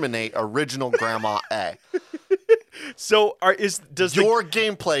terminate original Grandma A. So, your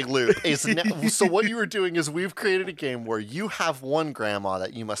gameplay loop is so what you are doing is we've created a game where you have one grandma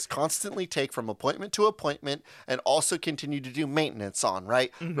that you must constantly take from appointment to appointment and also continue to do maintenance on,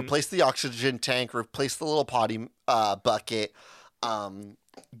 right? Mm-hmm. Replace the oxygen tank, replace the little potty bucket,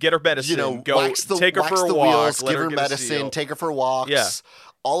 get her medicine, take her for a walk, wheels, give her medicine, take her for walks,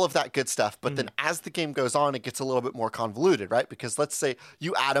 all of that good stuff. But then as the game goes on, it gets a little bit more convoluted, right? Because let's say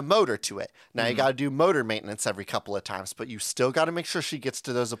you add a motor to it. Now you got to do motor maintenance every couple of times, but you still got to make sure she gets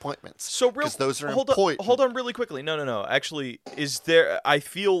to those appointments. So those are important. Hold on really quickly. No. Actually, I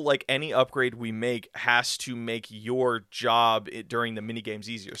feel like any upgrade we make has to make your job during the mini games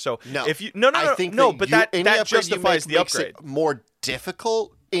easier. So if you that justifies the upgrade. It more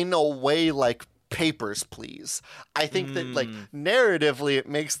difficult in a way like Papers, Please. I think that like narratively it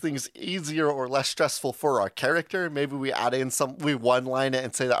makes things easier or less stressful for our character. Maybe we add in we one-line it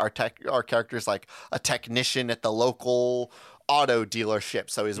and say that our character is like a technician at the local auto dealership,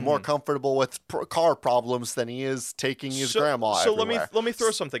 so he's more comfortable with car problems than he is taking his grandma everywhere. Let me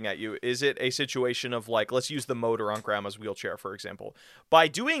throw something at you. Is it a situation of like, let's use the motor on grandma's wheelchair, for example. By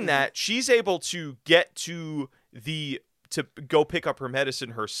doing that, she's able to get to go pick up her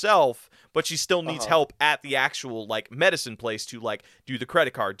medicine herself, but she still needs help at the actual like medicine place to like do the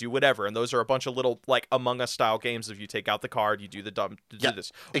credit card, do whatever. And those are a bunch of little like Among Us style games. If you take out the card, you do do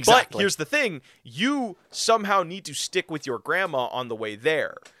this. Exactly. But here's the thing: you somehow need to stick with your grandma on the way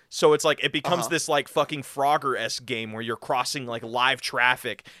there. So it's like it becomes this like fucking Frogger-esque game where you're crossing like live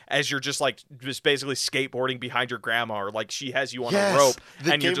traffic as you're just basically skateboarding behind your grandma, or like she has you on a rope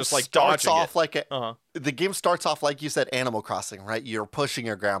and you're just like dodging it. The game starts off like you said, Animal Crossing, right? You're pushing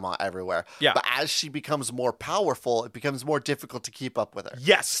your grandma everywhere. Yeah. But as she becomes more powerful, it becomes more difficult to keep up with her.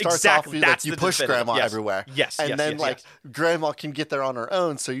 Yes, exactly. That's you push grandma everywhere. Yes. And then grandma can get there on her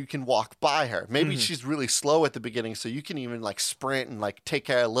own, so you can walk by her. Maybe she's really slow at the beginning, so you can even like sprint and like take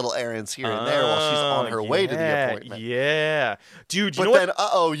care of little errands here and there while she's on her way to the appointment. Yeah, dude.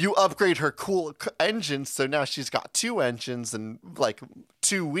 You upgrade her cool engine, so now she's got 2 engines and like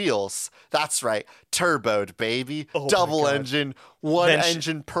 2 wheels. That's right. Turboed, baby. Double engine, one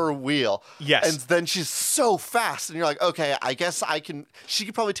engine per wheel. Yes. And then she's so fast. And you're like, okay, I guess she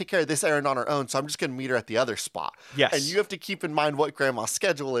could probably take care of this errand on her own, so I'm just going to meet her at the other spot. Yes. And you have to keep in mind what grandma's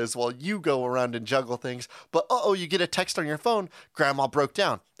schedule is while you go around and juggle things. But you get a text on your phone, grandma broke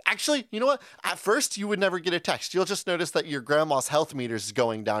down. Actually, you know what? At first, you would never get a text. You'll just notice that your grandma's health meter is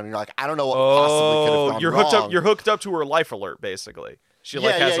going down, and you're like, I don't know what possibly could have gone wrong. You're hooked up to her life alert, basically. She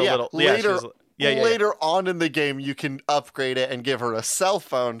has a little... Later on in the game, you can upgrade it and give her a cell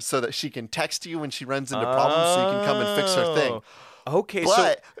phone so that she can text you when she runs into problems, so you can come and fix her thing. Okay,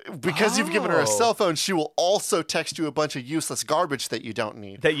 but because you've given her a cell phone, she will also text you a bunch of useless garbage that you don't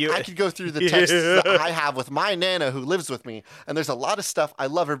need. I could go through the texts that I have with my Nana who lives with me, and there's a lot of stuff. I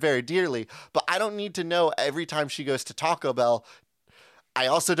love her very dearly, but I don't need to know every time she goes to Taco Bell. I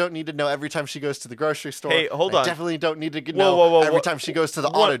also don't need to know every time she goes to the grocery store. Hey, hold on. I definitely don't need to know every time she goes to the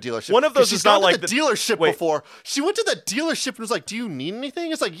auto dealership. One of those is not like the dealership before. She went to the dealership and was like, "Do you need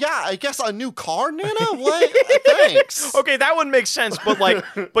anything?" It's like, "Yeah, I guess a new car, Nana." What? Thanks. Okay, that one makes sense,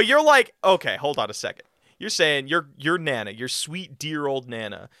 but you're like, okay, hold on a second. You're saying your Nana, your sweet dear old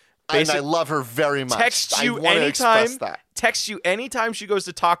Nana. And I love her very much. Texts you anytime. texts you anytime she goes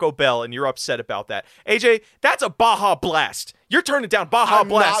to Taco Bell and you're upset about that. AJ, that's a Baja Blast. You're turning down Baja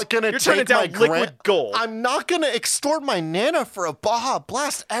Blast. Not gonna You're turning take down my Liquid Gold. I'm not gonna extort my Nana for a Baja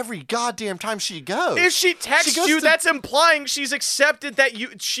Blast every goddamn time she goes. If she texts goes you, to- that's implying she's accepted that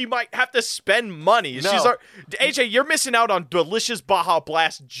she might have to spend money. No. AJ, you're missing out on delicious Baja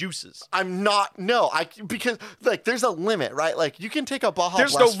Blast juices. I'm not. No, because like there's a limit, right? Like you can take a Baja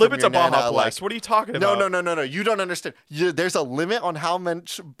There's Blast. no limit from to your Baja Nana, Blast. like, What are you talking No, about? no. You don't understand. There's a limit on how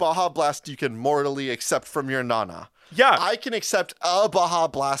much Baja Blast you can mortally accept from your Nana. Yeah. I can accept a Baja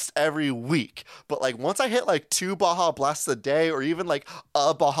Blast every week, but like once I hit like 2 Baja Blasts a day, or even like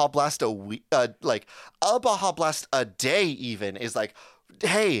a Baja Blast a week, like a Baja Blast a day, even is like,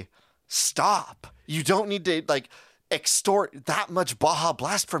 hey, stop! You don't need to like extort that much Baja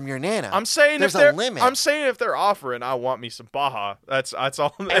Blast from your Nana. I'm saying there's if they're a limit. I'm saying if they're offering, I want me some Baja. That's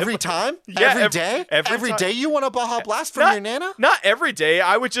all. Every time? Yeah, every day? every Every time. day you want a Baja Blast from Not- your Nana? Not every day.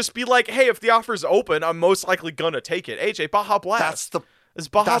 I would just be like, hey, if the offer's open, I'm most likely gonna take it. AJ, Baja Blast. It's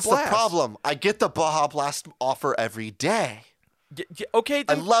Baja That's Blast. the problem. I get the Baja Blast offer every day. Okay,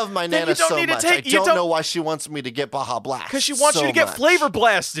 I then, love my then Nana you don't so need to much. take- I you don't don't- know why she wants me to get Baja Blast. because she wants so you to get much. flavor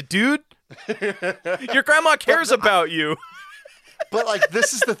blasted, dude. Your grandma cares about you. But like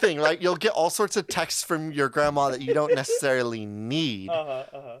this is the thing, like you'll get all sorts of texts from your grandma that you don't necessarily need,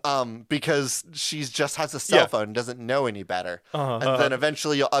 because she just has a cell Yeah. phone and doesn't know any better. Uh-huh, And then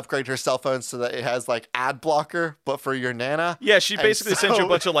eventually you'll upgrade her cell phone so that it has like ad blocker, but for your Nana. Yeah, she And basically sends you a so-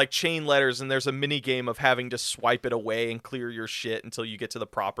 bunch of like chain letters, and there's a mini game of having to swipe it away and clear your shit until you get to the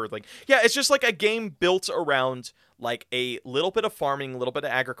proper like. Yeah, it's just like a game built around like a little bit of farming, a little bit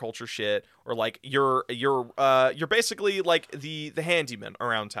of agriculture shit, or like you're basically like the handyman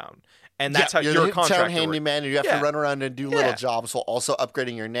around town, and that's how you're you're a the contractor. town handyman, and you have Yeah. to run around and do Yeah. little jobs while also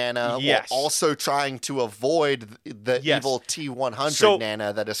upgrading your Nana, Yes. while also trying to avoid the Yes. evil T100 So-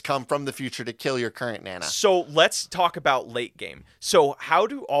 Nana that has come from the future to kill your current Nana. So let's talk about late game. So how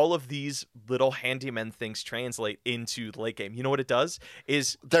do all of these little handyman things translate into the late game? You know what it does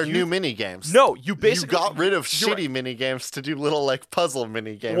is They're you- new mini games. No, you basically you got rid of you're shitty mini games to do little like puzzle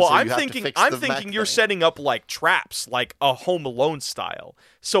mini games. Well, where I'm you have to thinking fix I'm the thinking mech you're thing. setting up like traps, like a Home Alone style.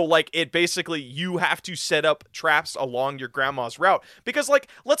 So like it basically you have to set up traps along your grandma's route because like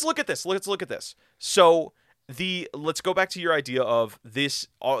let's look at this. So let's go back to your idea of this.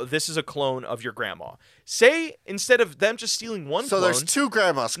 This is a clone of your grandma. Say instead of them just stealing one So clone, there's 2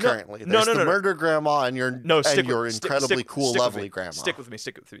 grandmas No, currently. no, There's no, the no, no. murder grandma and your incredibly cool, stick with lovely me. grandma. Stick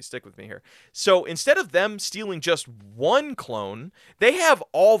with me here. So instead of them stealing just one clone, they have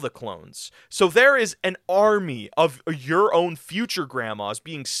all the clones. So there is an army of your own future grandmas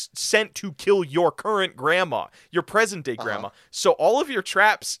being sent to kill your current grandma, your present day grandma. So all of your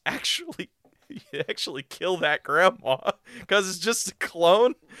traps actually kill that grandma because it's just a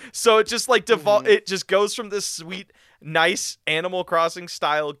clone. So it just like it just goes from this sweet, nice Animal Crossing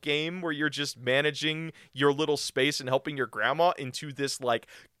style game where you're just managing your little space and helping your grandma into this like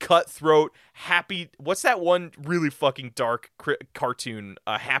cutthroat, happy. What's that one really fucking dark cartoon?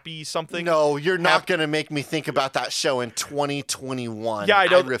 Happy something? No, you're not going to make me think about that show in 2021. Yeah, I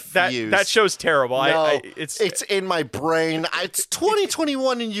know refuse. that show's terrible. No, It's in my brain. It's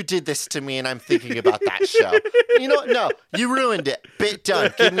 2021 and you did this to me and I'm thinking about that show. You know what? No, you ruined it. Bit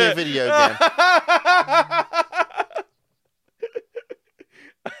done. Give me a video game.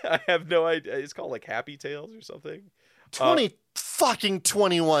 I have no idea. It's called like Happy Tales or something.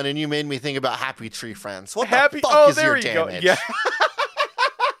 21 and you made me think about Happy Tree Friends. What Happy. the fuck Oh, is there your you damage? go. Yeah.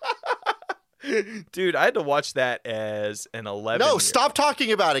 Dude, I had to watch that as an 11. No, stop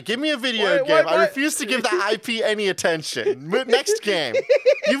talking about it. Give me a video What- game. what- I refuse to give that IP any attention. Next game.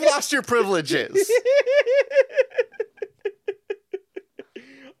 You've lost your privileges.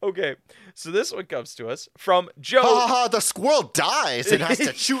 Okay, so this one comes to us from Joe. Ha ha ha, the squirrel dies and has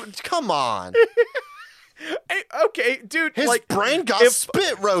to shoot. Come on. Hey, okay, dude. His like, brain got if-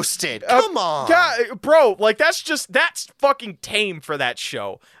 spit roasted. Come on. God, bro, like that's fucking tame for that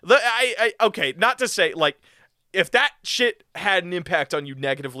show. Okay, not to say like if that shit had an impact on you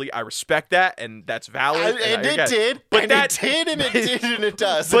negatively, I respect that and that's valid. And I it get did. But and that it did, and it did, and it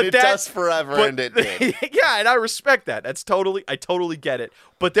does. But And it that- does forever, and it did. Yeah, and I respect that. I totally get it.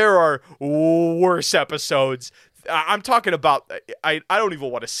 But there are worse episodes I'm talking about. I don't even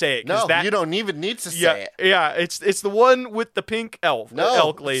want to say it. No, that, you don't even need to say it. Yeah, it's the one with the pink elk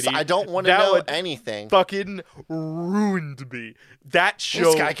lady. I don't want to know anything. Fucking ruined me. That show.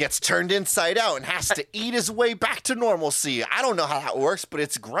 This guy gets turned inside out and has to eat his way back to normalcy. I don't know how that works, but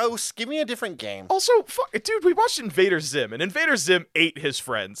it's gross. Give me a different game. Also, dude, we watched Invader Zim, and Invader Zim ate his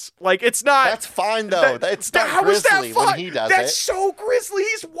friends. Like, it's not. That's fine though. It's not how is grisly that fun? when he does That's it. so grisly.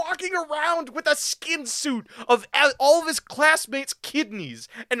 He's walking around with a skin suit of all of his classmates' kidneys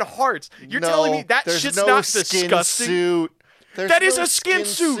and hearts. You're telling me that shit's not skin disgusting? Suit. That is a skin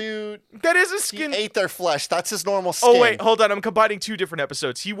suit. That is a skin. He ate their flesh. That's his normal skin. Oh wait, hold on. I'm combining two different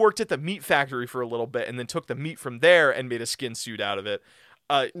episodes. He worked at the meat factory for a little bit, and then took the meat from there and made a skin suit out of it.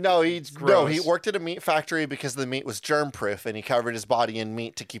 He worked at a meat factory because the meat was germ proof, and he covered his body in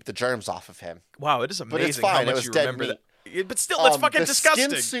meat to keep the germs off of him. Wow, it is amazing. But it's fine. How much It was you dead remember meat. that. But still, that's fucking the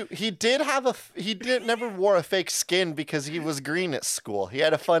disgusting. Skin suit. He never wore a fake skin because he was green at school. He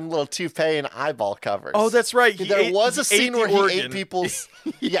had a fun little toupee and eyeball covers. Oh, that's right. There was a scene where he ate people. people's.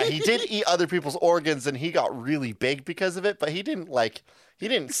 Yeah, he did eat other people's organs, and he got really big because of it. But he didn't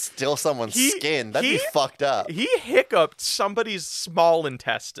steal someone's skin. That'd be fucked up. He hiccuped somebody's small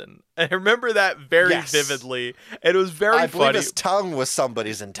intestine. I remember that very vividly. And it was very funny. I believe his tongue was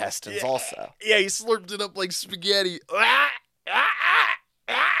somebody's intestines also. Yeah, he slurped it up like spaghetti.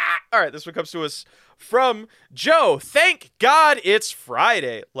 All right, this one comes to us from Joe. Thank God it's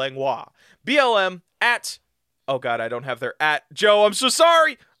Friday. Langlois. BLM at... Oh, God, I don't have their at. Joe, I'm so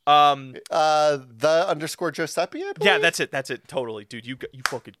sorry. The _ Giuseppe, I believe? Yeah, that's it. Totally. Dude, you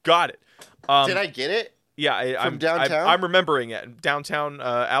fucking got it. Did I get it? Yeah, I'm downtown. I'm remembering it. Downtown,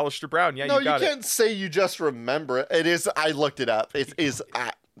 Alistair Brown. Yeah, you got it. No, you can't say you just remember it. It is. I looked it up. It is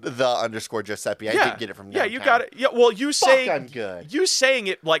at the _ Giuseppe. I did get it from downtown. Yeah, you got it. Yeah, well, I'm good. You saying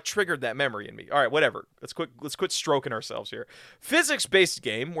it like triggered that memory in me. All right, whatever. Let's quit stroking ourselves here. Physics-based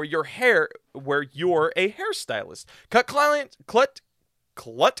game where you're a hairstylist. Cut client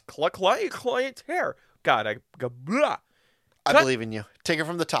hair. God, I believe in you. Take it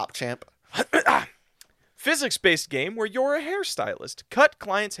from the top, champ. Physics-based game where you're a hairstylist. Cut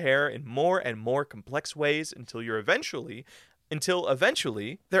clients' hair in more and more complex ways until eventually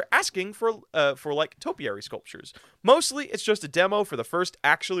they're asking for like topiary sculptures. Mostly it's just a demo for the first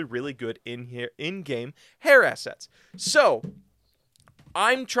actually really good in-game hair assets. So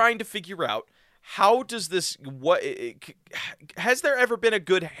I'm trying to figure out, how does this, has there ever been a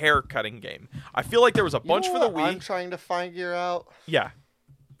good hair cutting game? I feel like there was a bunch for the Wii. I'm trying to figure out. Yeah.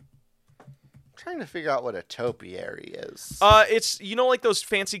 Trying to figure out what a topiary is. It's like those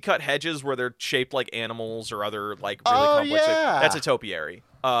fancy cut hedges where they're shaped like animals or other like really complex. Yeah. That's a topiary.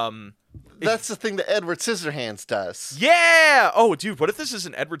 That's the thing that Edward Scissorhands does. Yeah. Oh, dude, what if this is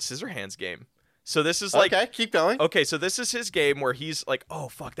an Edward Scissorhands game? So this is like... Okay, keep going. Okay, so this is his game where he's like, oh,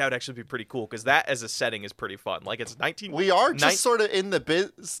 fuck, that would actually be pretty cool, because that as a setting is pretty fun. Like, it's 19... We are just sort of in the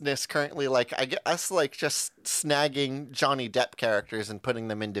business currently, like, I guess, like, just snagging Johnny Depp characters and putting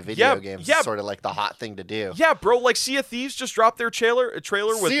them into video games is sort of like the hot thing to do. Yeah, bro, like, Sea of Thieves just dropped their trailer with, Sea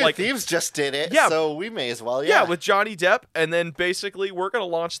like... Sea of Thieves just did it, so we may as well, Yeah, with Johnny Depp, and then basically we're going to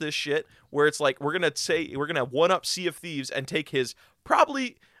launch this shit where it's like, we're going to one-up Sea of Thieves and take his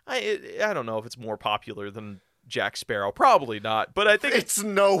probably... I don't know if it's more popular than Jack Sparrow. Probably not, but I think it's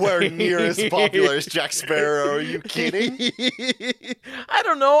nowhere near as popular as Jack Sparrow. Are you kidding? I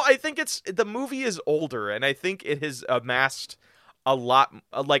don't know. I think the movie is older, and I think it has amassed a lot,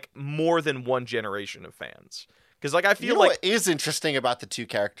 like more than one generation of fans. Because like I feel like what is interesting about the two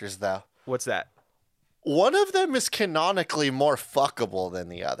characters, though. What's that? One of them is canonically more fuckable than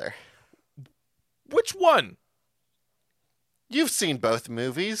the other. Which one? You've seen both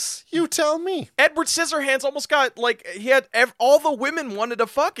movies. You tell me. Edward Scissorhands almost got, like, he had all the women wanted to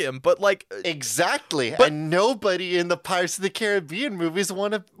fuck him, but, like... Exactly. And nobody in the Pirates of the Caribbean movies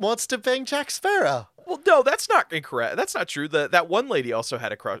wants to bang Jack Sparrow. Well, no, that's not incorrect. That's not true. That one lady also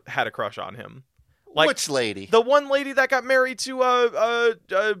had a crush on him. Like, which lady? The one lady that got married to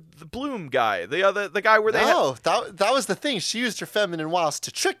the Bloom guy. The guy where they that was the thing. She used her feminine wiles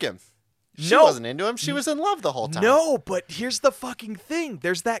to trick him. She wasn't into him. She was in love the whole time. No, but here's the fucking thing.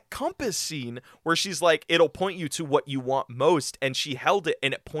 There's that compass scene where she's like, it'll point you to what you want most, and she held it,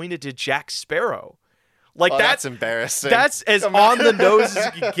 and it pointed to Jack Sparrow. Like that's embarrassing. That's as on the nose as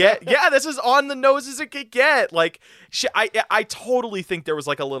it could get. Yeah, that's as on the nose as it could get. Like, I totally think there was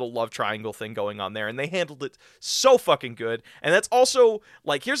like a little love triangle thing going on there, and they handled it so fucking good. And that's also,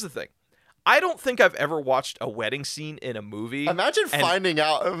 like, here's the thing. I don't think I've ever watched a wedding scene in a movie. Imagine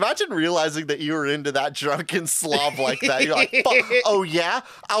realizing that you were into that drunken slob like that. You're like, oh yeah,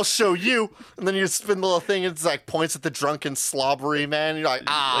 I'll show you. And then you spin the little thing and it's like points at the drunken slobbery man. You're like,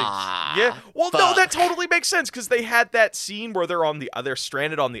 yeah. Well, no, that totally makes sense because they had that scene where they're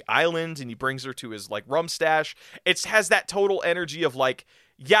stranded on the island and he brings her to his like rum stash. It has that total energy of like,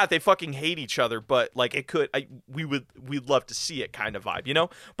 yeah, they fucking hate each other, but like we'd love to see it kind of vibe, you know?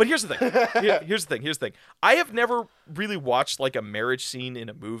 But here's the thing. Here's the thing. I have never really watched like a marriage scene in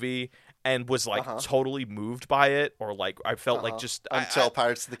a movie and was like totally moved by it, or like I felt like just until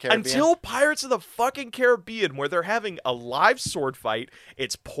Pirates of the Caribbean. Until Pirates of the fucking Caribbean, where they're having a live sword fight.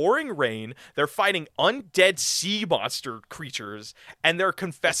 It's pouring rain. They're fighting undead sea monster creatures, and they're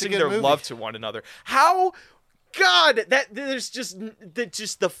confessing their love to one another. How? God, there's just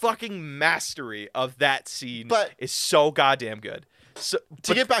the fucking mastery of that scene is so goddamn good. So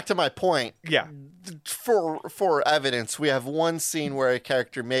to get back to my point, yeah, for evidence, we have one scene where a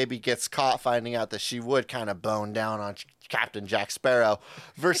character maybe gets caught finding out that she would kind of bone down on Captain Jack Sparrow,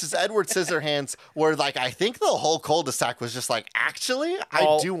 versus Edward Scissorhands, where like I think the whole cul-de-sac was just like, actually,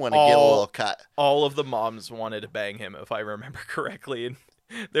 I do want to get a little cut. All of the moms wanted to bang him, if I remember correctly, and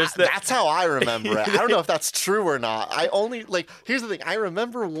that's how I remember it. I don't know if that's true or not. Here's the thing. I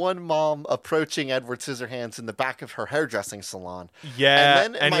remember one mom approaching Edward Scissorhands in the back of her hairdressing salon. Yeah,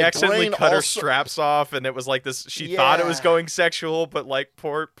 and he accidentally cut her straps off, and it was like this. She thought it was going sexual, but like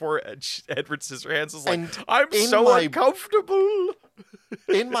poor Edward Scissorhands was like, I'm so uncomfortable.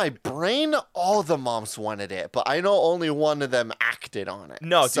 In my brain, all the moms wanted it, but I know only one of them acted on it.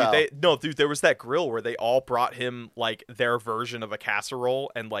 No, dude, there was that grill where they all brought him like their version of a casserole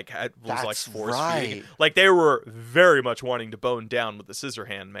and like was like force feeding. Like they were very much wanting to bone down with the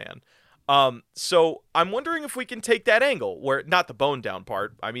Scissorhand man. So I'm wondering if we can take that angle where not the bone down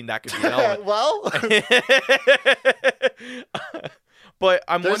part. I mean, that could be an element. Well, but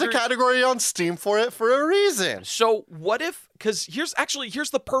there's a category on Steam for it for a reason. So what if? Because here's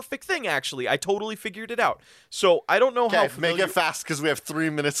the perfect thing. Actually, I totally figured it out. So I don't know how. Make it fast because we have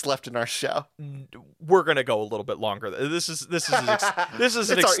 3 minutes left in our show. We're gonna go a little bit longer. This is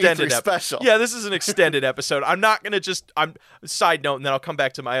an extended special. Yeah, this is an extended episode. I'm not gonna side note, and then I'll come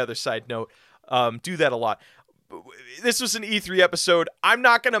back to my other side note. Do that a lot. This was an E3 episode. I'm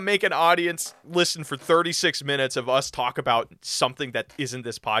not going to make an audience listen for 36 minutes of us talk about something that isn't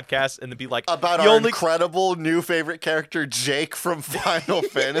this podcast and then be like... About our incredible new favorite character, Jake from Final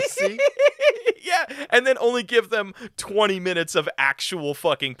Fantasy? Yeah, and then only give them 20 minutes of actual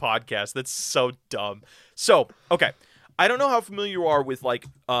fucking podcast. That's so dumb. So, okay. I don't know how familiar you are with like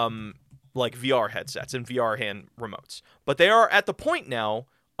VR headsets and VR hand remotes, but they are at the point now...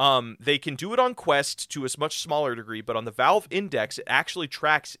 they can do it on Quest to a much smaller degree, but on the Valve Index, it actually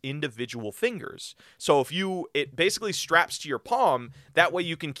tracks individual fingers. So it basically straps to your palm, that way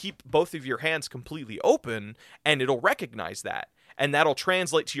you can keep both of your hands completely open, and it'll recognize that. And that'll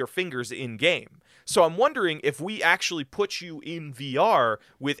translate to your fingers in-game. So I'm wondering if we actually put you in VR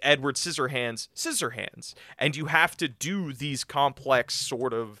with Edward Scissorhands, and you have to do these complex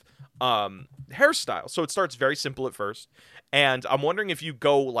sort of hairstyles. So it starts very simple at first. And I'm wondering if you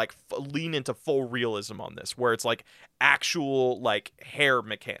go like lean into full realism on this, where it's like actual like hair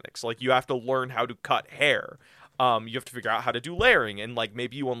mechanics. Like you have to learn how to cut hair. You have to figure out how to do layering, and like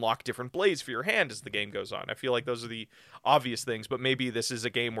maybe you unlock different blades for your hand as the game goes on. I feel like those are the obvious things, but maybe this is a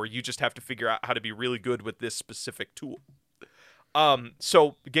game where you just have to figure out how to be really good with this specific tool.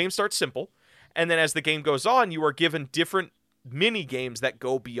 So the game starts simple, and then as the game goes on, you are given different mini games that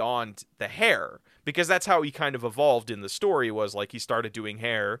go beyond the hair, because that's how he kind of evolved in the story. Was like he started doing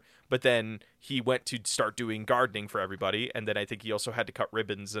hair, but then he went to start doing gardening for everybody, and then I think he also had to cut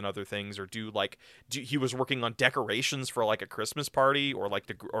ribbons and other things, or he was working on decorations for like a Christmas party, or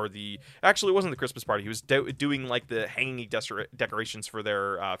like actually it wasn't the Christmas party, he was doing like the hanging decorations for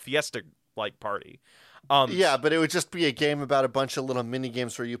their fiesta like party. Yeah, but it would just be a game about a bunch of little mini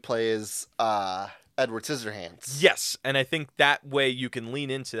games where you play as Edward Scissorhands. Yes, and I think that way you can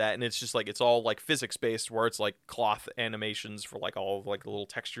lean into that, and it's just like it's all like physics based, where it's like cloth animations for like all of like the little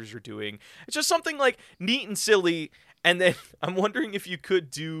textures you're doing. It's just something like neat and silly. And then I'm wondering if you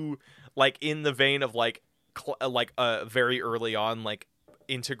could do like in the vein of like very early on like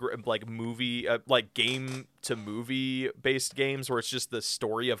like movie like game to movie based games where it's just the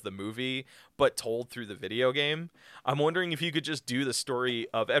story of the movie but told through the video game. I'm wondering if you could just do the story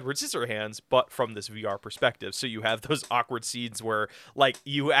of Edward Scissorhands but from this VR perspective, so you have those awkward scenes where like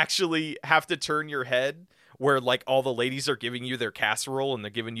you actually have to turn your head where like all the ladies are giving you their casserole and they're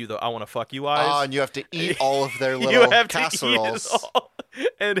giving you the "I want to fuck you" eyes. and you have to eat all of their You little have to eat casseroles. it all.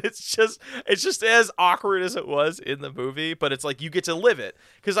 And it's just as awkward as it was in the movie, but it's like you get to live it.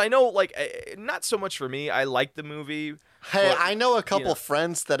 Because I know, like, not so much for me. I like the movie. Hey, but, I know a couple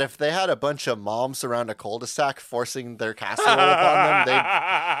friends that if they had a bunch of moms around a cul-de-sac forcing their casserole upon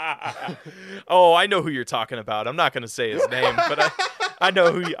them, they'd... Oh, I know who you're talking about. I'm not going to say his name, but I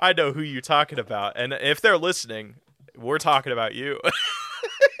know who you're talking about. And if they're listening, we're talking about you.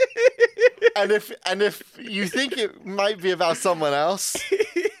 And if you think it might be about someone else,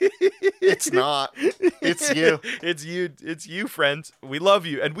 it's not. It's you. It's you, friend. We love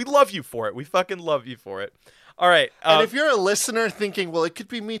you, and we love you for it. We fucking love you for it. All right. And if you're a listener thinking, well, it could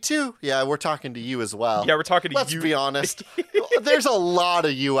be me too. Yeah, we're talking to you as well. Yeah, we're talking to Let's you. Let's be honest. There's a lot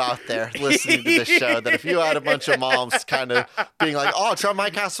of you out there listening to this show that if you had a bunch of moms kind of being like, oh, try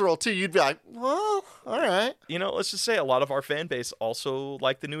my casserole too, you'd be like, well, all right. You know, let's just say a lot of our fan base also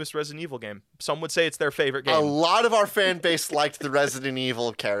like the newest Resident Evil game. Some would say it's their favorite game. A lot of our fan base liked the Resident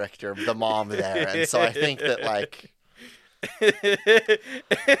Evil character, the mom there. And so I think that, like...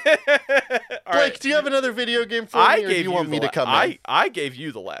 Blake, do you have another video game for me, or do you want me to come in? I gave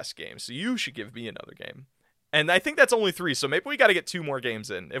you the last game, so you should give me another game. And I think that's only 3, so maybe we got to get 2 more games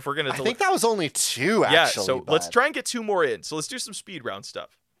in if we're going to... I think that was only 2, actually. Yeah, so bud. let's try and get 2 more in. So let's do some speed round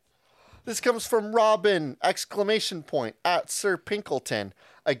stuff. This comes from Robin, ! At Sir Pinkleton.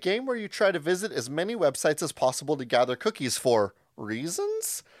 A game where you try to visit as many websites as possible to gather cookies for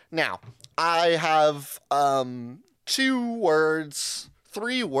reasons? Now, I have 2 words,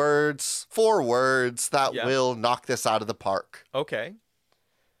 3 words, 4 words that will knock this out of the park. Okay.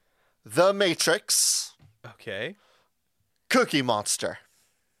 The Matrix. Okay. Cookie Monster.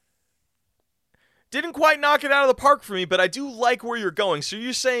 Didn't quite knock it out of the park for me, but I do like where you're going. So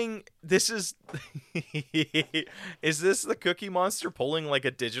you're saying this is... Is this the Cookie Monster pulling like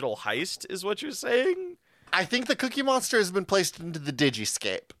a digital heist, is what you're saying? I think the Cookie Monster has been placed into the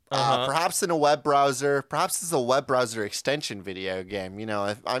Digiscape. Perhaps in a web browser. Perhaps it's a web browser extension video game. You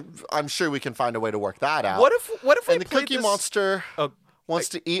know, I'm sure we can find a way to work that out. What if we and the played Cookie this... Monster wants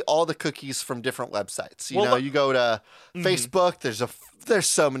to eat all the cookies from different websites. You know, you go to Facebook, there's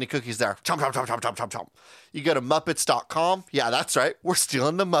so many cookies there. Chomp, chomp, chomp, chomp, chomp, chomp, chomp. You go to Muppets.com. Yeah, that's right. We're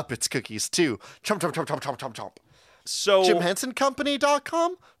stealing the Muppets cookies too. Chomp, chomp, chomp, chomp, chomp, chomp, chomp. So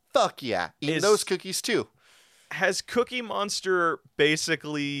JimHensonCompany.com? Fuck yeah. Eating those cookies too. Has Cookie Monster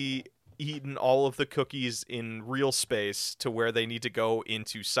basically eaten all of the cookies in real space to where they need to go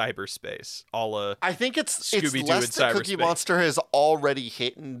into cyberspace? I think it's Scooby-Doo less in that Cookie cyberspace. Monster has already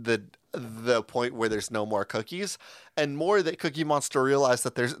hit the point where there's no more cookies, and more that Cookie Monster realized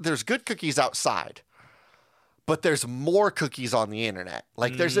that there's good cookies outside, but there's more cookies on the internet.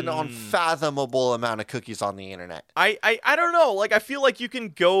 Like there's an unfathomable amount of cookies on the internet. I don't know. Like I feel like you can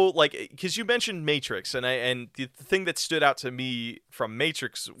go like because you mentioned Matrix, and the thing that stood out to me from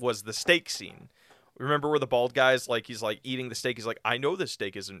Matrix was the steak scene. Remember where the bald guy's like he's like eating the steak. He's like, I know this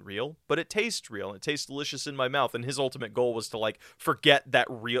steak isn't real, but it tastes real and it tastes delicious in my mouth. And his ultimate goal was to like forget that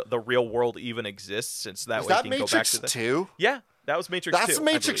the real world even exists, since that way he can go back to the... 2? Yeah, that was Matrix 2. That's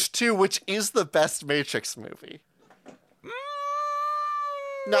Matrix 2, which is the best Matrix movie.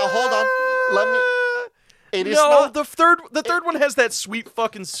 Now hold on, let me. It is not the third one has that sweet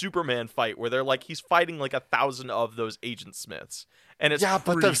fucking Superman fight where they're like he's fighting like 1,000 of those Agent Smiths, and it's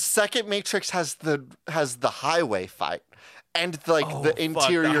but the second Matrix has the highway fight and the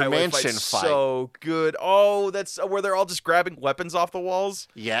interior the mansion fight. So good. Oh, that's where they're all just grabbing weapons off the walls.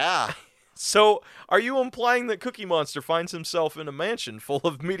 Yeah. So, are you implying that Cookie Monster finds himself in a mansion full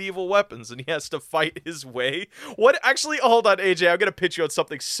of medieval weapons and he has to fight his way? What? Actually, hold on, AJ. I'm gonna pitch you on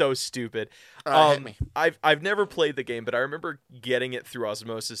something so stupid. Hit me. I've never played the game, but I remember getting it through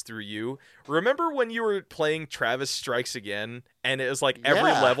osmosis through you. Remember when you were playing Travis Strikes Again, and it was like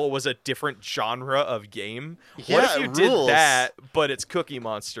every level was a different genre of game? Yeah, what if you it did rules. that, but it's Cookie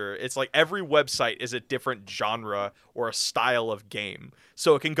Monster? It's like every website is a different genre or a style of game.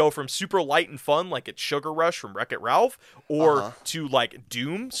 So it can go from super light and fun, like it's Sugar Rush from Wreck-It Ralph, or to like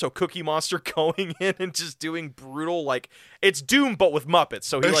Doom. So Cookie Monster going in and just doing brutal, like it's Doom but with Muppets.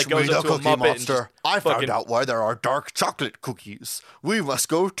 So he like goes up to a Muppet and just I found fucking... out why there are dark chocolate cookies. We must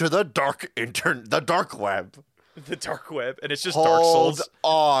go to the dark web. The dark web, and it's just Dark Souls.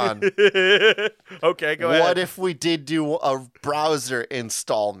 On. Okay, go ahead. What if we did do a browser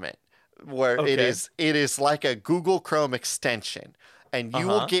installment where it is like a Google Chrome extension, and you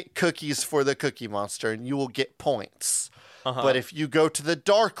will get cookies for the Cookie Monster, and you will get points. But if you go to the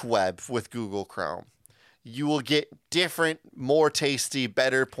dark web with Google Chrome, you will get different, more tasty,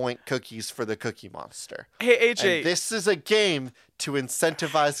 better point cookies for the Cookie Monster. Hey, AJ. And this is a game to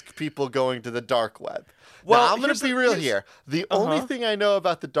incentivize people going to the dark web. Well, now, I'm going to be real here. The only thing I know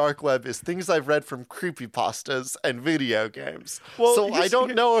about the dark web is things I've read from creepypastas and video games. Well, so I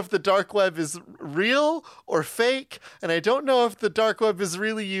don't know if the dark web is real or fake, and I don't know if the dark web is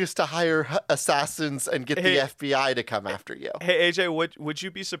really used to hire assassins and get the FBI to come after you. Hey, AJ, would you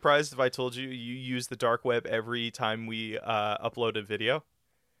be surprised if I told you use the dark web every time we upload a video?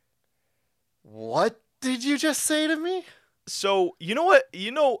 What did you just say to me? So, you know what?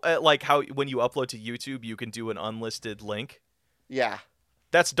 You know, like how when you upload to YouTube, you can do an unlisted link? Yeah.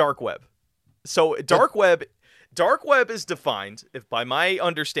 That's dark web. So, dark web is defined, if by my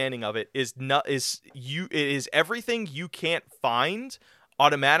understanding of it, it is everything you can't find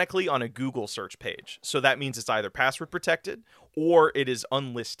automatically on a Google search page. So that means it's either password protected or it is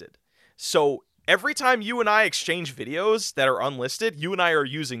unlisted. So every time you and I exchange videos that are unlisted, you and I are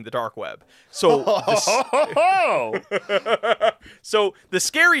using the dark web. So so the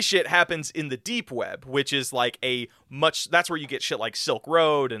scary shit happens in the deep web, which is like that's where you get shit like Silk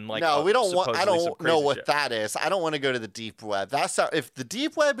Road and like I don't know what shit. that is. I don't want to go to the deep web. If the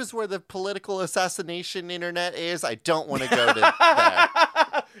deep web is where the political assassination internet is, I don't want to go to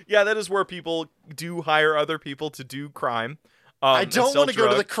there. Yeah, that is where people do hire other people to do crime. I don't want to go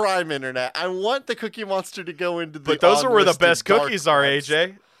to the crime internet. I want the Cookie Monster to go into the. But those are where the best dark cookies are, webs.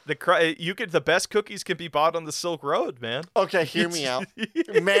 AJ. The best cookies can be bought on the Silk Road, man. Okay, hear me out,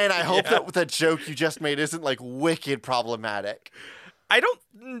 man. I hope that the joke you just made isn't like wicked problematic. I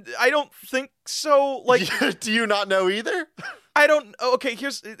don't think so. Like, do you not know either? I don't. Okay,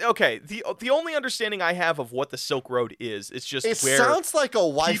 the only understanding I have of what the Silk Road is, it's just it where sounds like a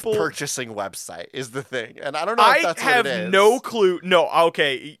wife purchasing website is the thing, and I don't know if that's what it is. I have no clue. No,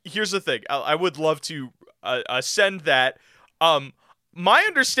 okay. Here's the thing. I would love to send that. My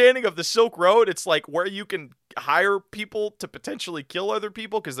understanding of the Silk Road, it's like where you can hire people to potentially kill other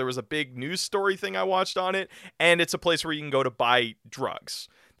people, because there was a big news story thing I watched on it, and it's a place where you can go to buy drugs.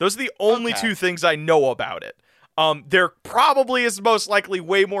 Those are the only two things I know about it. There probably is most likely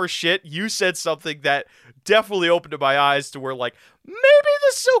way more shit. You said something that definitely opened my eyes to where, like, maybe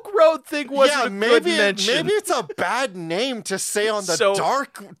the Silk Road thing wasn't a good mention. Maybe it's a bad name to say on the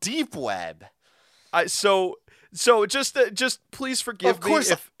dark, deep web. So just please forgive me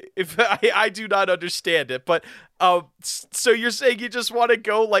if I do not understand it. But so you're saying you just want to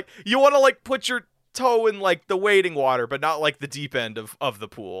go, like, you want to, like, put your toe in, like, the wading water, but not like the deep end of the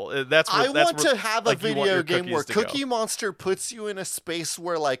pool. I want to have a video game where Cookie Monster puts you in a space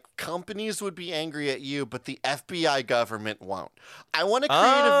where, like, companies would be angry at you, but the FBI government won't. I want to create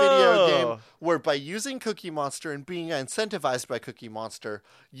a video game where, by using Cookie Monster and being incentivized by Cookie Monster,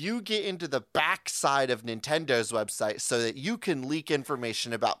 you get into the backside of Nintendo's website so that you can leak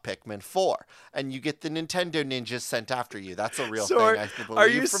information about Pikmin 4, and you get the Nintendo ninjas sent after you. That's a real thing, I believe. Are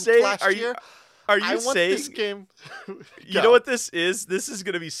you saying? I want this game. You know what this is? This is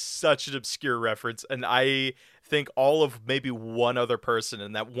going to be such an obscure reference, and I think all of maybe one other person,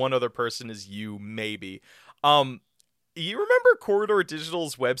 and that one other person is you, maybe. You remember Corridor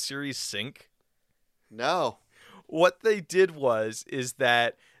Digital's web series Sync? No. What they did is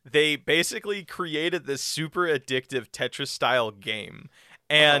that they basically created this super addictive Tetris-style game,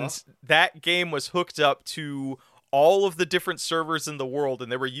 and that game was hooked up to all of the different servers in the world,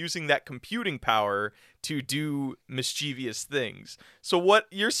 and they were using that computing power to do mischievous things. So what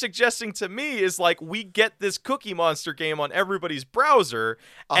you're suggesting to me is, like, we get this Cookie Monster game on everybody's browser,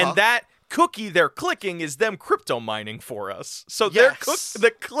 and that cookie they're clicking is them crypto mining for us. So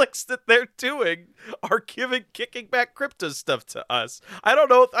the clicks that they're doing are kicking back crypto stuff to us. I don't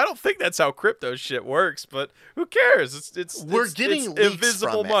know. I don't think that's how crypto shit works, but who cares? We're getting leaks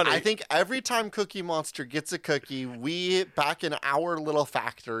invisible from money. I think every time Cookie Monster gets a cookie, we back in our little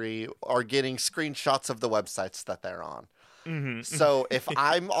factory are getting screenshots of the websites that they're on. Mm-hmm. So if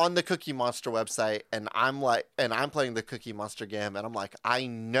I'm on the Cookie Monster website and I'm playing the Cookie Monster game, and I'm like, I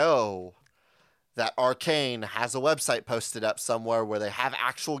know that Arcane has a website posted up somewhere where they have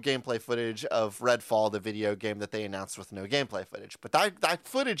actual gameplay footage of Redfall, the video game that they announced with no gameplay footage. But that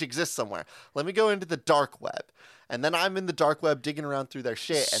footage exists somewhere. Let me go into the dark web. And then I'm in the dark web digging around through their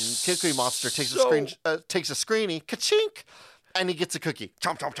shit, and Cookie Monster takes a screenie, ka-chink, and he gets a cookie.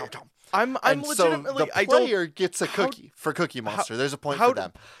 Chomp, chomp, chomp, chomp. I'm legitimately. So the player gets a cookie for Cookie Monster. There's a point for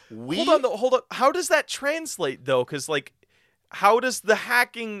them. Hold on. How does that translate, though? Because, like, how does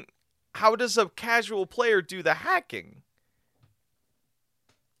a casual player do the hacking?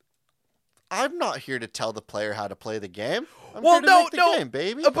 I'm not here to tell the player how to play the game. I'm Well, here to make the game,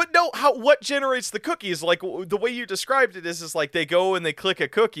 baby. But no, what generates the cookies? Like, the way you described it is like they go and they click a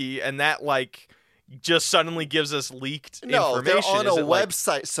cookie, and that, like, just suddenly gives us leaked No, information. they're on Is a it like-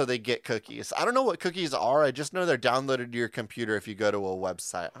 website, so they get cookies. I don't know what cookies are. I just know they're downloaded to your computer if you go to a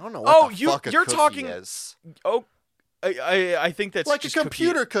website. I don't know what the fuck you're cookie talking- is. Oh, I think that's Like just a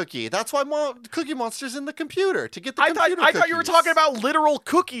computer cookie. That's why Cookie Monster's in the computer, to get the I computer thought you were cookies. talking about literal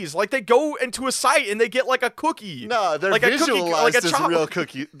cookies. Like, they go into a site and they get, like, a cookie. No, they're like a cookie- visualized like a as chocolate- real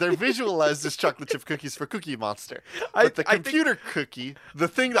cookie. They're visualized as chocolate chip cookies for Cookie Monster. I- But the I think- computer cookie, the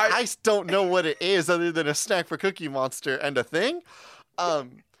thing that I don't know what it is other than a snack for Cookie Monster and a thing.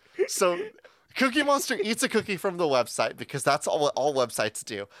 So Cookie Monster eats a cookie from the website because that's all websites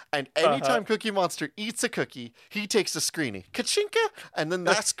do. And anytime Cookie Monster eats a cookie, he takes a screenie. Kachinka! And then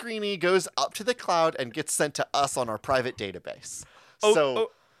that screenie goes up to the cloud and gets sent to us on our private database.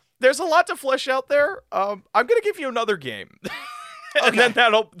 There's a lot to flesh out there. I'm gonna give you another game. And then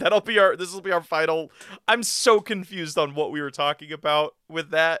that'll be this will be our final. I'm so confused on what we were talking about with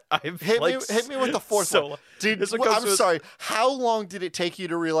that. Hit me with the fourth one. Dude, I'm sorry. How long did it take you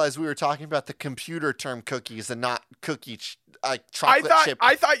to realize we were talking about the computer term cookies and not chocolate chip?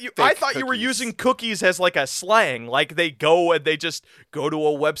 I thought you were cookies? using cookies as like a slang. Like, they go and they just go to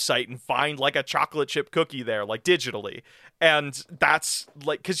a website and find like a chocolate chip cookie there, like, digitally. And that's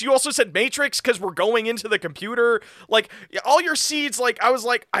like, because you also said Matrix, because we're going into the computer. Like, all your seeds, like, I was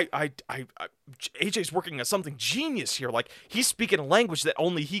like, AJ's working on something genius here. Like, he's speaking a language that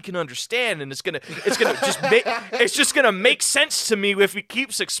only he can understand, and it's just gonna make sense to me if he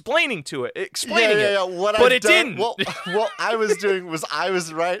keeps explaiing it. Yeah. It didn't. What I was doing was I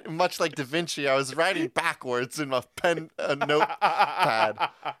was writing, much like Da Vinci, I was writing backwards in my notepad.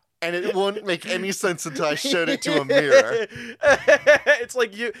 And it wouldn't make any sense until I showed it to a mirror. It's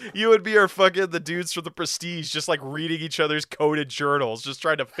like you would be the dudes from the Prestige, just like reading each other's coded journals, just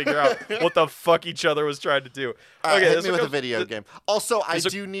trying to figure out what the fuck each other was trying to do. All right, hit me with a video game. Also, I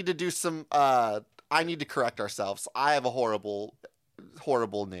do need to do some. I need to correct ourselves. I have a horrible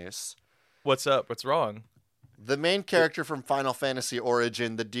news. What's up? What's wrong? The main character from Final Fantasy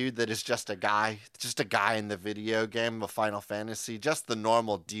Origin, the dude that is just a guy in the video game of Final Fantasy, just the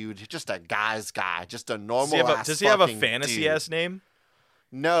normal dude, just a guy's guy, just a normal ass. Does he have a fantasy ass name?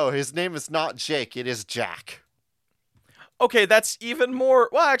 No, his name is not Jake. It is Jack. Okay, that's even more.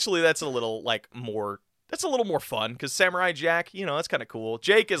 Well, actually, that's a little more. That's a little more fun because Samurai Jack, that's kind of cool.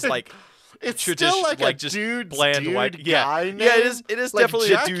 Jake is like. It's still like a just dude white guy name. Yeah, it is like, definitely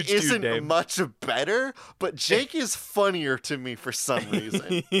Jack a dude's isn't dude name. much better, but Jake is funnier to me for some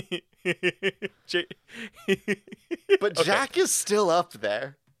reason. But Jack is still up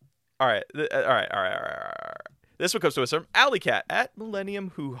there. All right. This one comes to us from Alleycat at Millennium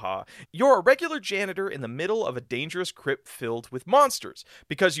Hoo Ha. You're a regular janitor in the middle of a dangerous crypt filled with monsters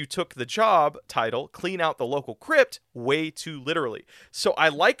because you took the job title, clean out the local crypt, way too literally. So I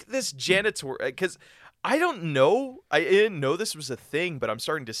like this janitor because I don't know. I didn't know this was a thing, but I'm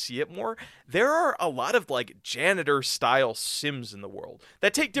starting to see it more. There are a lot of like janitor style sims in the world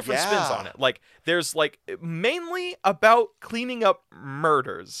that take different spins on it. Like there's like mainly about cleaning up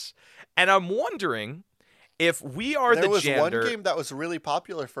murders. And I'm wondering if we are the janitor. There was one game that was really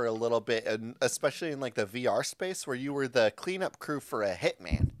popular for a little bit, and especially in like the VR space, where you were the cleanup crew for a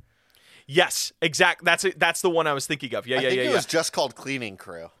hitman. Yes, exact. That's the one I was thinking of. I think it was just called Cleaning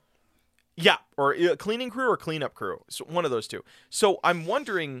Crew. Yeah, or Cleaning Crew or Cleanup Crew. So one of those two. So I'm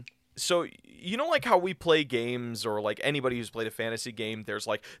wondering. So like how we play games, or like anybody who's played a fantasy game,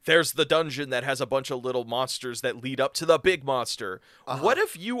 there's the dungeon that has a bunch of little monsters that lead up to the big monster. What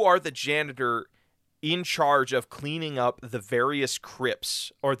if you are the janitor in charge of cleaning up the various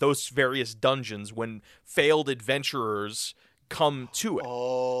crypts or those various dungeons when failed adventurers come to it?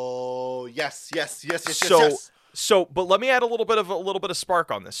 Oh, yes. So, but let me add a little bit of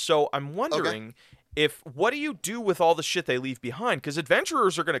spark on this. So I'm wondering if what do you do with all the shit they leave behind? Because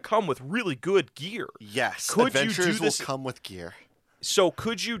adventurers are going to come with really good gear. Yes, adventurers will come with gear. So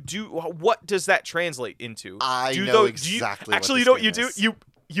could you do? What does that translate into? I know exactly. Actually, you know what you do?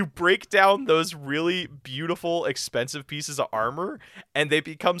 You break down those really beautiful, expensive pieces of armor, and they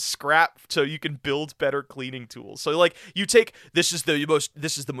become scrap, so you can build better cleaning tools. So, like, you take this is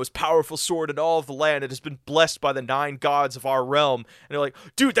the most powerful sword in all of the land. It has been blessed by the 9 gods of our realm, and they're like,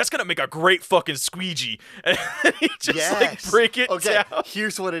 dude, that's gonna make a great fucking squeegee. And you just break it down.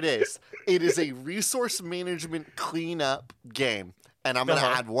 Here's what it is. It is a resource management cleanup game, and I'm gonna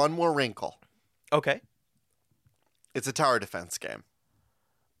add one more wrinkle. Okay. It's a tower defense game.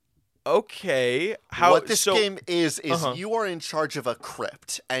 Okay. How? What this game is Uh-huh. you are in charge of a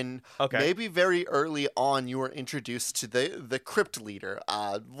crypt, and Okay. maybe very early on you were introduced to the crypt leader.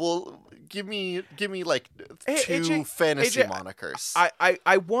 Well, give me like Hey, two AJ, fantasy AJ, monikers.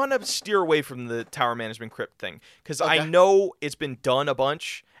 I want to steer away from the tower management crypt thing because I Okay. know it's been done a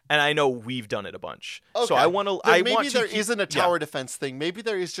bunch, and I know we've done it a bunch. So I want to. Then I want maybe to there keep, not a yeah. tower defense thing. Maybe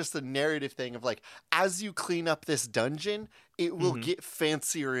there is just a narrative thing of like, as you clean up this dungeon, it will get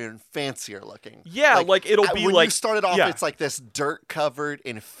fancier and fancier looking. Yeah, like, it'll be when like you started off, yeah. it's like this dirt covered,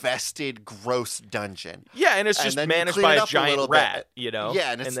 infested, gross dungeon. Yeah, and it's And just then you managed clean by it a up a giant little rat, bit. you know?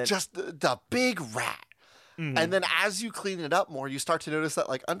 Yeah, and it's then, just the big rat. And then as you clean it up more, you start to notice that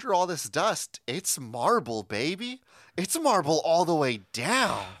like under all this dust, it's marble, baby. It's marble all the way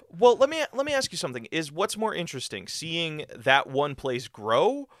down. well, let me ask you something. Is what's more interesting, seeing that one place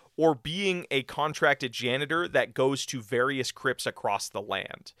grow or being a contracted janitor that goes to various crypts across the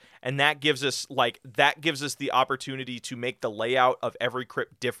land? And that gives us the opportunity to make the layout of every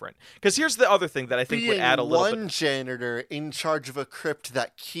crypt different. Cuz here's the other thing that I think would Being add a little one bit. janitor in charge of a crypt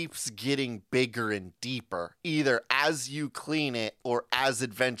that keeps getting bigger and deeper, either as you clean it or as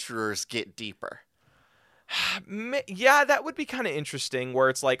adventurers get deeper. Yeah, that would be kind of interesting where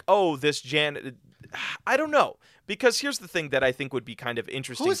it's like, "Oh, this janitor I don't know." Because here's the thing that I think would be kind of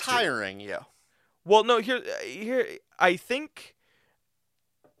interesting. Who's too. hiring you? Well, no, here I think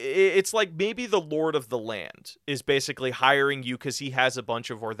it's like maybe the Lord of the Land is basically hiring you because he has a bunch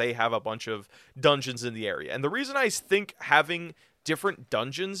of, or they have a bunch of dungeons in the area. And the reason I think having different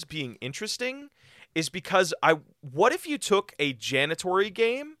dungeons being interesting is because what if you took a janitory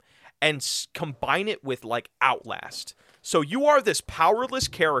game and combine it with like Outlast? So you are this powerless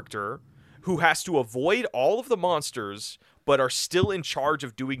character who has to avoid all of the monsters but are still in charge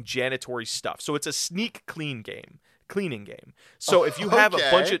of doing janitory stuff. So it's a sneak cleaning game. So if you have a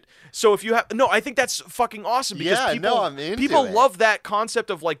bunch Okay. of I think that's fucking awesome because Yeah, no, I'm into people it. love that concept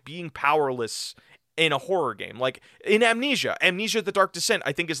of like being powerless in a horror game. Like in Amnesia the Dark Descent,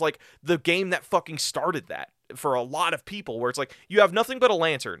 I think is like the game that fucking started that for a lot of people, where it's like you have nothing but a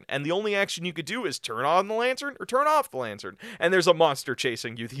lantern and the only action you could do is turn on the lantern or turn off the lantern, and there's a monster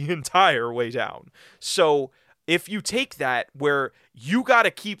chasing you the entire way down. So if you take that where you got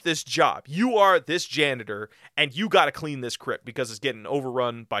to keep this job, you are this janitor and you got to clean this crypt because it's getting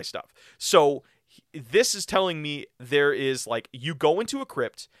overrun by stuff. So this is telling me there is like, you go into a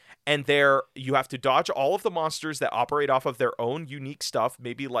crypt and there you have to dodge all of the monsters that operate off of their own unique stuff,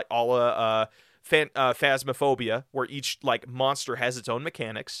 maybe like Phasmophobia, where each like monster has its own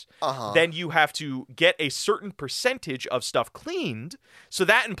mechanics. Then you have to get a certain percentage of stuff cleaned, so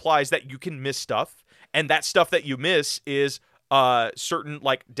that implies that you can miss stuff, and that stuff that you miss is certain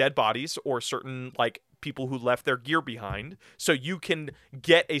like dead bodies or certain like people who left their gear behind. So you can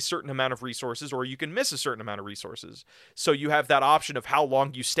get a certain amount of resources or you can miss a certain amount of resources. So you have that option of how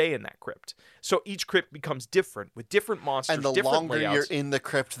long you stay in that crypt. So each crypt becomes different with different monsters, And the different longer layouts. you're in the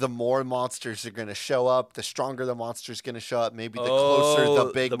crypt, the more monsters are going to show up. The stronger the monster's going to show up. Maybe the closer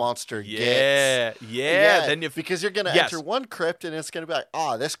the big monster gets. Yeah. Then if because you're going to Yes. enter one crypt and it's going to be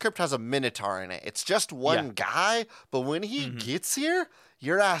like, this crypt has a minotaur in it. It's just one guy, but when he gets here,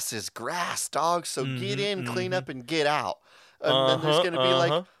 your ass is grass, dog. So get in, clean up, and get out. And then there's going to be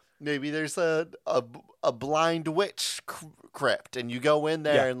like, maybe there's a blind witch crypt, and you go in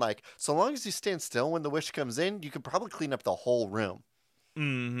there and like, so long as you stand still when the witch comes in, you can probably clean up the whole room.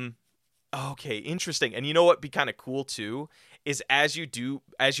 Okay, interesting. And you know what'd be kind of cool too is as you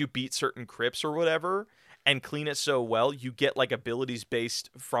beat certain crypts or whatever and clean it so well, you get like abilities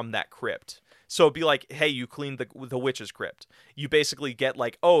based from that crypt. So it'd be like, hey, you cleaned the witch's crypt. You basically get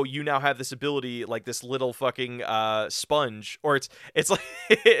like, oh, you now have this ability, like this little fucking sponge, or it's like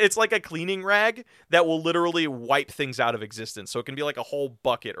it's like a cleaning rag that will literally wipe things out of existence. So it can be like a whole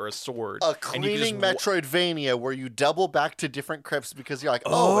bucket or a sword. A and you cleaning can just Metroidvania where you double back to different crypts because you're like,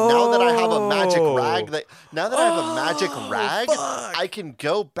 now that I have a magic rag, fuck. I can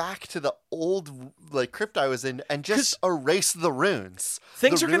go back to the old like crypt I was in and just erase the runes.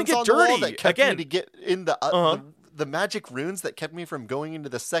 Things The are gonna runes get on the wall dirty that kept again. me to get in the magic runes that kept me from going into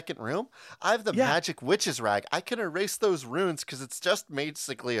the second room. I have the Yeah. magic witch's rag. I can erase those runes because it's just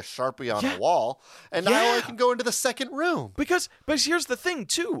basically a Sharpie on Yeah. a wall, and now I Yeah. can go into the second room. But here's the thing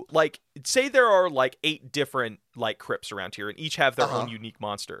too. Like, say there are like 8 different like crypts around here, and each have their own unique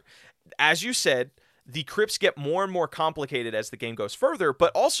monster. As you said, the crypts get more and more complicated as the game goes further,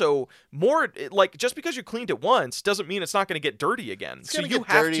 but also more like, just because you cleaned it once doesn't mean it's not going to get dirty again. It's gonna get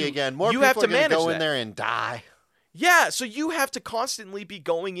dirty again. More you people have to are gonna manage go in that. there and die. Yeah, so you have to constantly be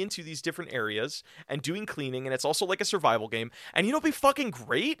going into these different areas and doing cleaning, and it's also like a survival game. And you know, it'd be fucking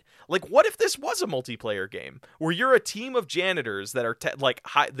great. Like, what if this was a multiplayer game where you're a team of janitors that are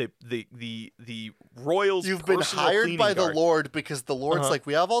the royals? You've been personal hired cleaning by the guard. Lord because the Lord's Uh-huh. like,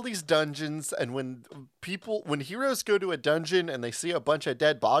 we have all these dungeons, and when heroes go to a dungeon and they see a bunch of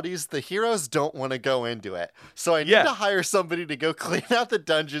dead bodies, the heroes don't want to go into it. So I need Yeah. to hire somebody to go clean out the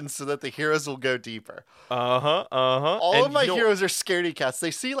dungeons so that the heroes will go deeper. All And of my you know- heroes are scaredy cats.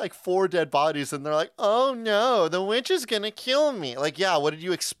 They see like 4 dead bodies and they're like, oh no, the witch is gonna kill me. Like, yeah, what did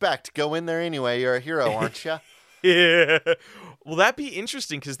you expect? Go in there anyway. You're a hero, aren't you? Yeah. Well, that'd be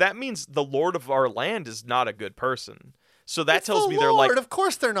interesting because that means the Lord of our land is not a good person. So that It's tells the me they're like, Lord. Of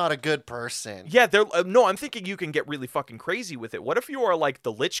course they're not a good person. yeah, they're no. I'm thinking you can get really fucking crazy with it. What if you are like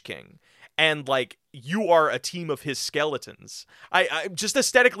the Lich King, and like you are a team of his skeletons? I just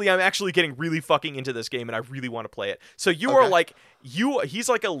aesthetically, I'm actually getting really fucking into this game, and I really want to play it. So you are Okay. like he's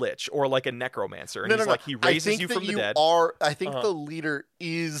like a lich or like a necromancer, and he's like he I raises think you that from the dead. I think the leader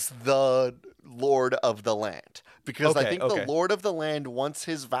is the Lord of the land. Because I Okay, think okay. the Lord of the land wants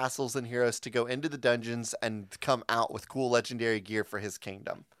his vassals and heroes to go into the dungeons and come out with cool legendary gear for his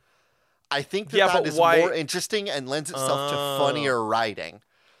kingdom. I think that Yeah, that but is why- more interesting and lends itself to funnier writing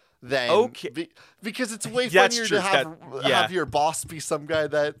than Okay. because it's way That's funnier true. to Yeah. have your boss be some guy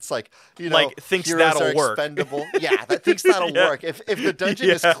that's like, you know, Like, thinks heroes that'll are work. expendable. Yeah, that thinks that'll Yeah. work. If the dungeon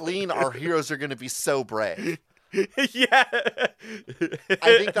is Yeah. clean, our heroes are going to be so brave. Yeah.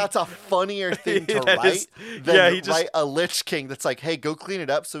 I think that's a funnier thing to That write is- than yeah, he just- write a Lich King that's like, hey, go clean it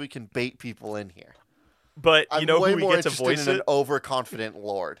up so we can bait people in here. But I'm you know way who we more get to interested voice in it? an overconfident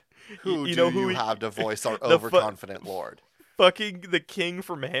lord. Who you do know who you we- have to voice our fu- overconfident lord? Fucking the king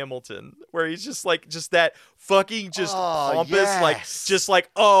from Hamilton, where he's just like that fucking just Oh, pompous, like yes. just like,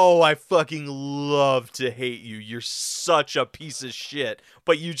 oh, I fucking love to hate you. You're such a piece of shit,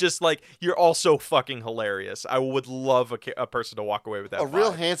 but you just like you're also fucking hilarious. I would love a person to walk away with that. A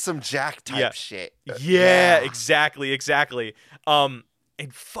real vibe. handsome Jack type Yeah. shit. Yeah, exactly.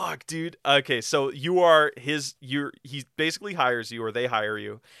 And fuck, dude. Okay, so he basically hires you or they hire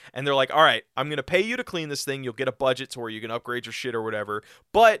you, and they're like, all right, I'm gonna pay you to clean this thing. You'll get a budget to where you can upgrade your shit or whatever.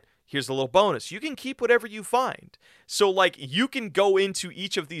 But here's a little bonus. You can keep whatever you find. So like you can go into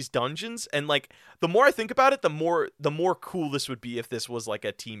each of these dungeons, and like the more I think about it, the more cool this would be if this was like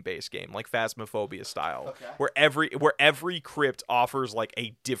a team-based game, like Phasmophobia style, Okay. where every crypt offers like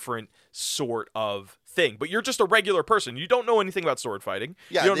a different sort of thing. But you're just a regular person. You don't know anything about sword fighting.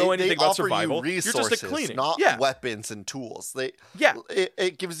 Yeah, you don't know they anything about offer survival. You You're resources, just a cleaning. not Yeah. weapons and tools. Yeah.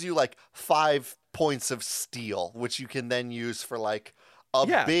 It gives you like 5 points of steel, which you can then use for like a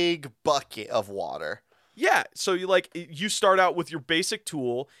Yeah. big bucket of water. Yeah, so you start out with your basic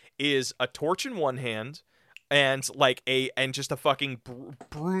tool is a torch in one hand and just a fucking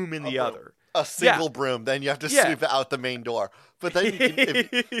broom in the other. A single broom, then you have to Yeah. sweep it out the main door. But then you can,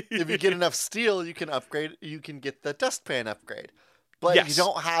 if you get enough steel, you can upgrade. You can get the dustpan upgrade. But Yes. you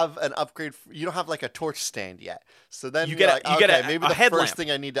don't have an upgrade. You don't have like a torch stand yet. So then You you're get like, you get okay, maybe a the headlamp. first thing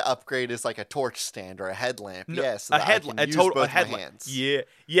I need to upgrade is like a torch stand or a headlamp. No, Yeah, so that I can use both my hands.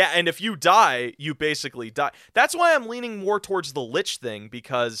 Yeah, and if you die, you basically die. That's why I'm leaning more towards the lich thing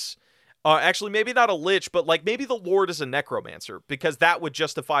because actually maybe not a lich, but like maybe the lord is a necromancer because that would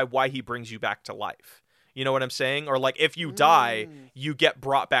justify why he brings you back to life. You know what I'm saying? Or like if you die, you get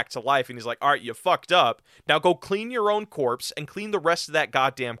brought back to life and he's like, "All right, you fucked up. Now go clean your own corpse and clean the rest of that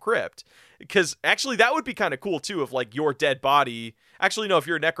goddamn crypt." Because actually that would be kind of cool too if like your dead body. Actually no, if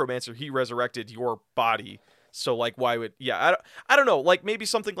you're a necromancer, he resurrected your body. So like why would I don't know, like maybe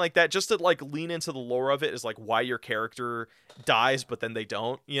something like that just to like lean into the lore of it is like why your character dies but then they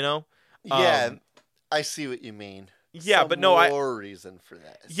don't, you know? Yeah, I see what you mean. Yeah, Some but no, more reason for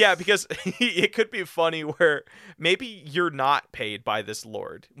this. Yeah, because it could be funny where maybe you're not paid by this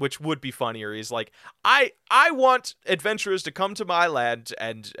lord, which would be funnier. He's like, I want adventurers to come to my land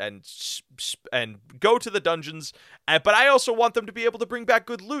and go to the dungeons, but I also want them to be able to bring back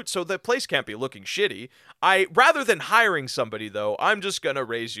good loot, so the place can't be looking shitty. Rather than hiring somebody though, I'm just gonna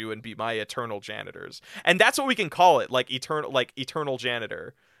raise you and be my eternal janitors, and that's what we can call it, like eternal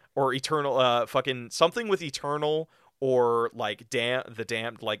janitor. Or eternal, fucking something with eternal, or like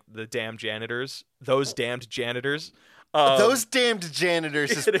the damned janitors. Those damned janitors. Those damned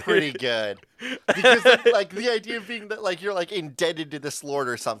janitors is pretty good. Because like the idea of being that like you're like indebted to this lord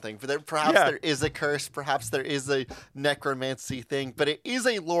or something. Perhaps there is a curse, perhaps there is a necromancy thing, but it is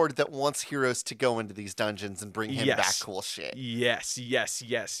a lord that wants heroes to go into these dungeons and bring him back cool shit. Yes.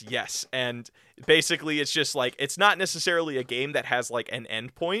 And basically it's just like it's not necessarily a game that has like an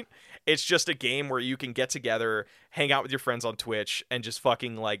end point. It's just a game where you can get together, hang out with your friends on Twitch and just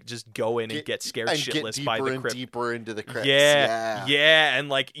fucking like just go in and get scared shitless by the crypt. Deeper into the crypts. Yeah, and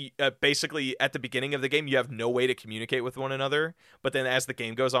like basically at the beginning of the game you have no way to communicate with one another, but then as the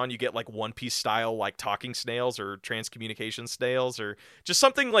game goes on you get like One Piece style like talking snails or transcommunication snails or just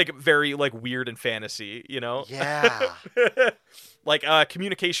something like very like weird and fantasy, you know? Yeah. Like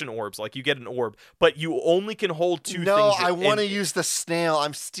communication orbs, like you get an orb, but you only can hold two things. No, I want to use the snail.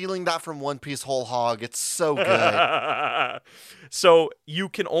 I'm stealing that from One Piece Whole Hog. It's so good. So you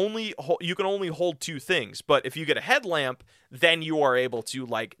can only hold two things, but if you get a headlamp, then you are able to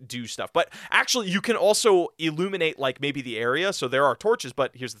like do stuff. But actually, you can also illuminate like maybe the area. So there are torches,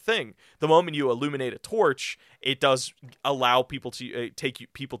 but here's the thing: the moment you illuminate a torch, it does allow people to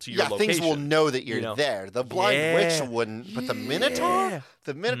take people to your location. Things will know that you're there. The blind witch wouldn't, but the Minotaur,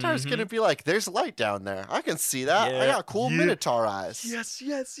 is gonna be like, "There's light down there. I can see that. I got cool Minotaur eyes." Yes,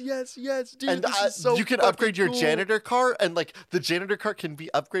 dude. And this is so you can upgrade your cool. janitor cart, and like the janitor cart can be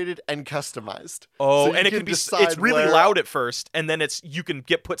upgraded and customized. Oh, so and it can be. It's really loud at first, and then you can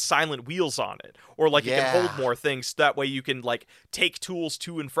put silent wheels on it, or like it can hold more things. That way you can like take tools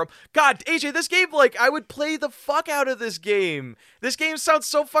to and from. God, AJ, this game, like I would play the fuck out of this game. This game sounds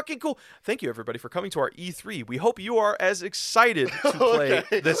so fucking cool. Thank you everybody for coming to our E3. We hope you are as excited to play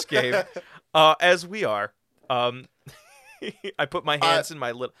this game as we are. I put my hands in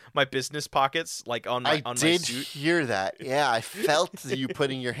my business pockets, like on my suit. I did hear that. Yeah, I felt you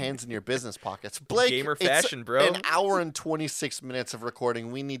putting your hands in your business pockets. Blake, gamer fashion, bro. An hour and 26 minutes of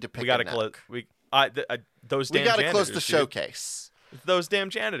recording. We need to pick. We gotta close. Those damn janitors. We gotta close the showcase. Those damn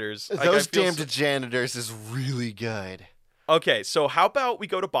janitors. Those damned janitors is really good. Okay, so how about we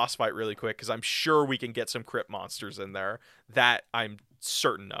go to boss fight really quick, because I'm sure we can get some crypt monsters in there. That I'm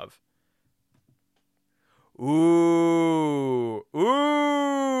certain of. Ooh.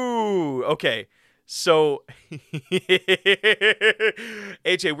 Okay, so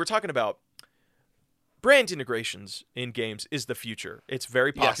AJ, we're talking about brand integrations in games is the future. It's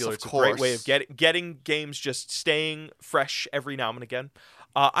very popular. It's a great way of getting games just staying fresh every now and again.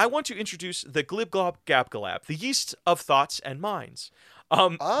 I want to introduce the Glib Glob Gab Galab, the yeast of thoughts and minds.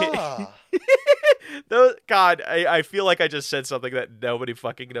 God, I feel like I just said something that nobody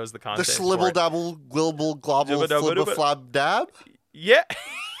fucking knows the context. The slibble dabble glibble globble flibba flab dab. Yeah.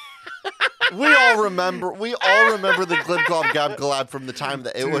 We all remember the Glib Glob Gab Galab from the time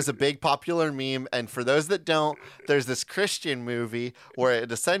that it was a big popular meme. And for those that don't, there's this Christian movie where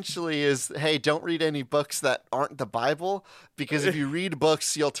it essentially is, hey, don't read any books that aren't the Bible, because if you read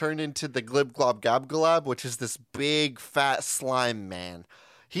books, you'll turn into the Glib Glob Gab Galab, which is this big fat slime man.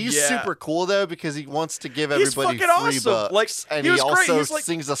 He's super cool though, because he wants to give everybody free books, like, and he also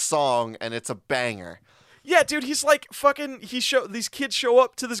sings a song, and it's a banger. Yeah, dude, he's like fucking. These kids show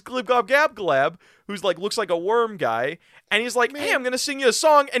up to this Glib Glob Gab Galab, who's like looks like a worm guy, and he's like, "Hey, I'm gonna sing you a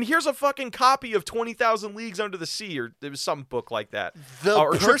song, and here's a fucking copy of 20,000 Leagues Under the Sea," or there was some book like that. The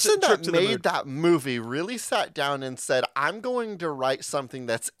person that made that movie really sat down and said, "I'm going to write something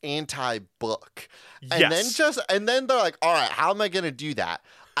that's anti-book," and then they're like, "All right, how am I gonna do that?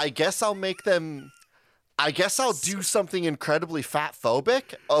 I guess I'll do something incredibly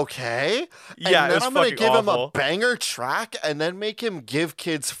fat-phobic. Okay. Yeah, and then I'm going to give him a banger track and then make him give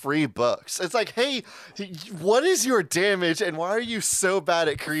kids free books. It's like, hey, what is your damage and why are you so bad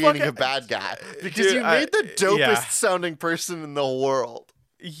at creating a bad guy? Because you made the dopest sounding person in the world.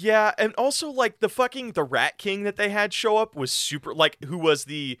 Yeah, and also like the Rat King that they had show up was super, like, who was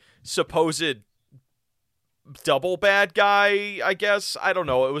the supposed double bad guy, I guess. I don't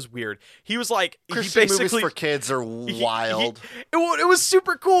know. It was weird. He was like, Christian movies for kids are wild. It was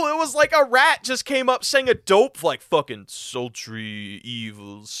super cool. It was like a rat just came up, sang a dope, like fucking sultry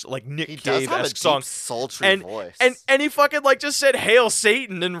evils, like Nick Cave-esque song, sultry voice, and he fucking like just said "Hail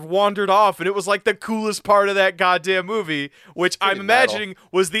Satan" and wandered off, and it was like the coolest part of that goddamn movie, which I'm imagining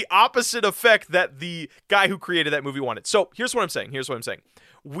was the opposite effect that the guy who created that movie wanted. So here's what I'm saying.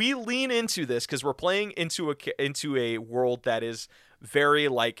 We lean into this because we're playing into a world that is very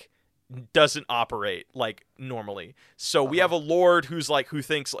like doesn't operate like normally. So we have a lord who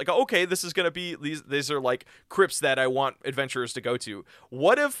thinks like, okay, this is gonna be these are like crypts that I want adventurers to go to.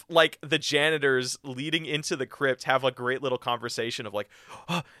 What if like the janitors leading into the crypt have a great little conversation of like,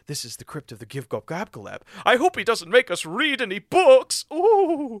 oh, this is the crypt of the Glib Glob Gab Galab. I hope he doesn't make us read any books.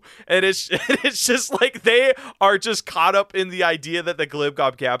 Ooh, and it's just like they are just caught up in the idea that the Glib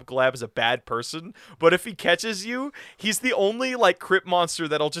Glob Gab Galab is a bad person. But if he catches you, he's the only like crypt monster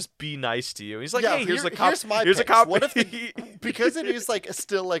that'll just be nice to you. He's like, hey, here's my Here's a pitch. copy. What if because it is like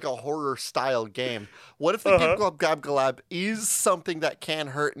still like a horror style game, what if the Gib Glob Gab Galab is something that can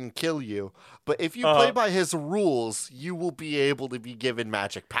hurt and kill you, but if you play by his rules, you will be able to be given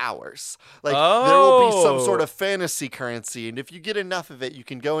magic powers. Like there will be some sort of fantasy currency, and if you get enough of it, you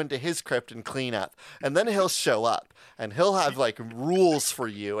can go into his crypt and clean up, and then he'll show up and he'll have like rules for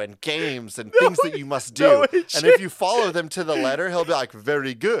you and games and things that you must do, and if you follow them to the letter, he'll be like,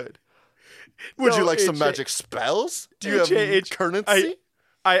 very good. Would you like some magic spells? Do you have currency?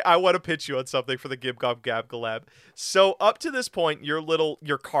 I want to pitch you on something for the Gib Gob Gab Galab. So up to this point,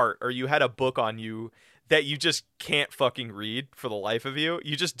 your cart, or you had a book on you that you just can't fucking read for the life of you.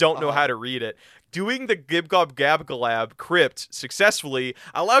 You just don't know how to read it. Doing the Gib Gob Gab Galab crypt successfully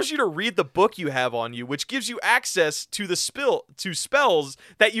allows you to read the book you have on you, which gives you access to the spells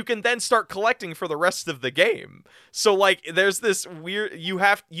that you can then start collecting for the rest of the game. So like there's this weird you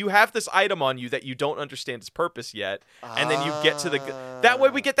have this item on you that you don't understand its purpose yet, and then you get to that way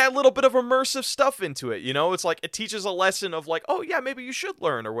we get that little bit of immersive stuff into it, you know? It's like it teaches a lesson of like, oh yeah, maybe you should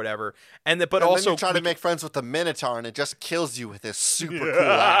learn or whatever. And also then you try to make friends with the Minotaur and it just kills you with his super cool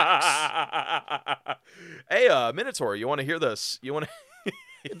axe. Hey, Minotaur, you want to hear this? You want to?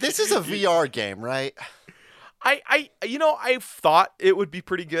 This is a VR game, right? I thought it would be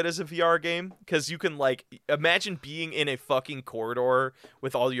pretty good as a VR game because you can like imagine being in a fucking corridor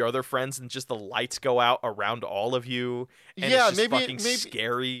with all your other friends and just the lights go out around all of you. And it's just fucking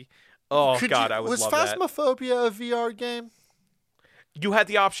scary. Oh God, I would love that. Was Phasmophobia a VR game? You had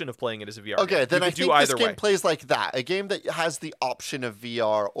the option of playing it as a VR game. Okay, then I think this game way. plays like that. A game that has the option of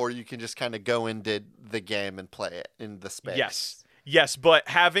VR, or you can just kind of go into the game and play it in the space. Yes, but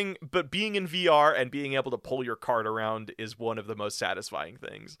being in VR and being able to pull your cart around is one of the most satisfying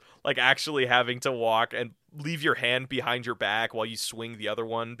things. Like actually having to walk and leave your hand behind your back while you swing the other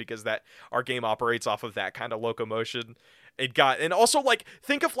one, because our game operates off of that kind of locomotion. And also like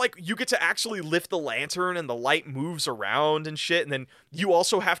think of like you get to actually lift the lantern and the light moves around and shit, and then you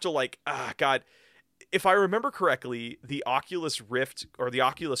also have to like God, if I remember correctly, the Oculus Rift or the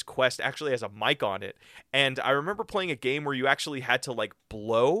Oculus Quest actually has a mic on it, and I remember playing a game where you actually had to like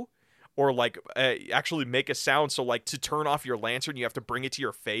blow or like actually make a sound. So like to turn off your lantern, you have to bring it to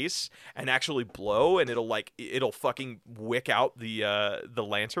your face and actually blow, and it'll fucking wick out the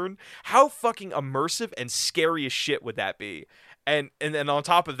lantern. How fucking immersive and scary as shit would that be? And then on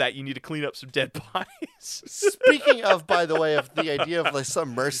top of that, you need to clean up some dead bodies. Speaking of, by the way, of the idea of this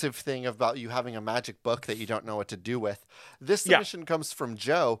immersive thing about you having a magic book that you don't know what to do with, this submission comes from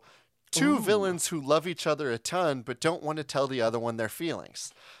Joe. Two villains who love each other a ton but don't want to tell the other one their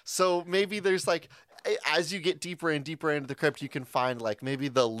feelings. So maybe there's like, as you get deeper and deeper into the crypt, you can find like maybe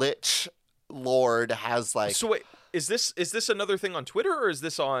the Lich Lord has like... So wait, is this another thing on Twitter, or is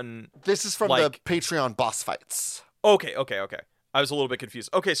this on... This is from the Patreon boss fights. Okay. I was a little bit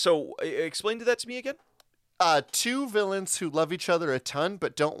confused. Okay, so explain that to me again. Two villains who love each other a ton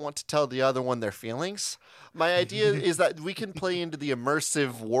but don't want to tell the other one their feelings. My idea is that we can play into the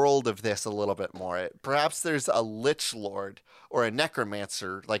immersive world of this a little bit more. Perhaps there's a Lich Lord or a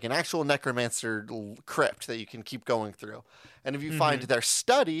Necromancer, like an actual Necromancer crypt that you can keep going through. And if you find their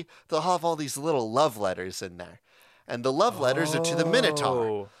study, they'll have all these little love letters in there. And the love letters are to the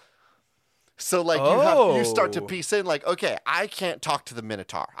Minotaur. So, like, you start to piece in, like, okay, I can't talk to the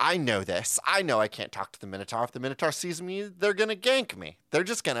Minotaur. I know this. I know I can't talk to the Minotaur. If the Minotaur sees me, they're going to gank me. They're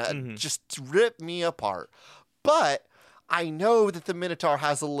just going to just rip me apart. But I know that the Minotaur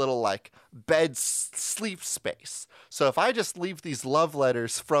has a little, like, bed sleep space. So if I just leave these love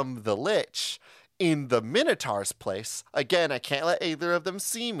letters from the Lich in the Minotaur's place, again, I can't let either of them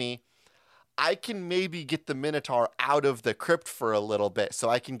see me, I can maybe get the Minotaur out of the crypt for a little bit so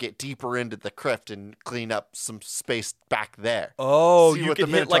I can get deeper into the crypt and clean up some space back there. Oh, you can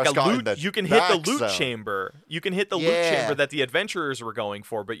hit like a loot. You can hit the loot chamber. You can hit the loot chamber that the adventurers were going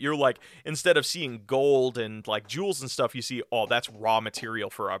for, but you're like, instead of seeing gold and like jewels and stuff, you see, oh, that's raw material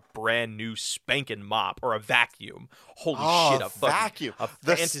for a brand new spanking mop or a vacuum. Holy shit, a vacuum. A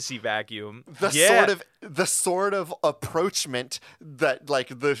fantasy vacuum. The sort of approachment that like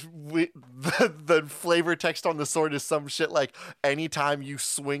the flavor text on the sword is some shit like, anytime you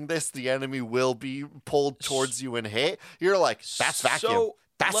swing this, the enemy will be pulled towards you and hit. You're like, that's vacuum.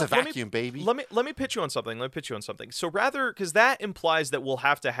 That's a vacuum, baby. Let me pitch you on something. So rather, because that implies that we'll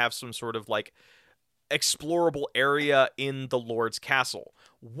have to have some sort of like explorable area in the Lord's castle.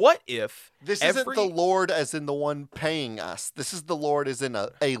 What if this isn't the Lord as in the one paying us? This is the Lord as in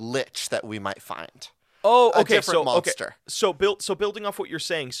a lich that we might find. Oh, a okay. different monster. So building off what you're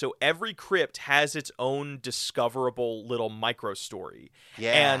saying, so every crypt has its own discoverable little micro story.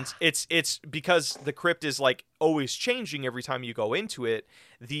 Yeah. And it's because the crypt is like always changing every time you go into it.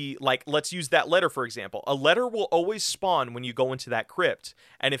 Let's use that letter for example. A letter will always spawn when you go into that crypt.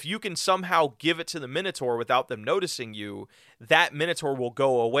 And if you can somehow give it to the Minotaur without them noticing you, that Minotaur will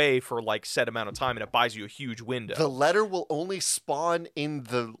go away for like set amount of time and it buys you a huge window. The letter will only spawn in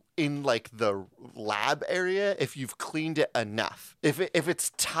the lab area if you've cleaned it enough. If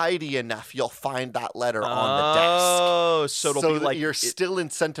it's tidy enough, you'll find that letter on the desk. Oh, so it'll be that like you're still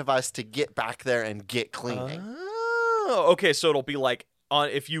incentivized to get back there and get cleaning. Oh, okay. So it'll be like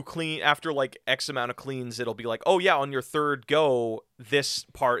if you clean after like X amount of cleans, it'll be like, oh yeah, on your third go, this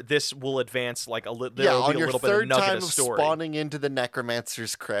will advance like a little. Yeah, on be a your little third bit of time nugget of of story. spawning into the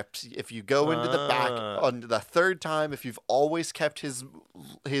Necromancer's crypt, if you go into the back on the third time, if you've always kept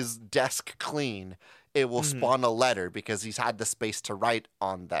his desk clean, it will spawn a letter because he's had the space to write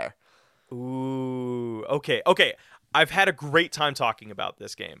on there. Ooh, okay. I've had a great time talking about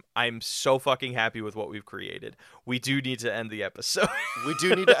this game. I'm so fucking happy with what we've created. We do need to end the episode. We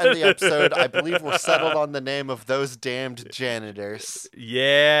do need to end the episode. I believe we're settled on the name of Those Damned Janitors.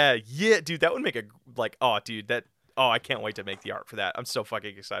 Yeah, dude, that would make I can't wait to make the art for that. I'm so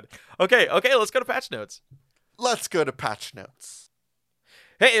fucking excited. Okay, let's go to patch notes. Let's go to patch notes.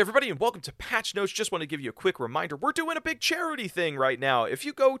 Hey everybody and welcome to Patch Notes. Just want to give you a quick reminder, we're doing a big charity thing right now. If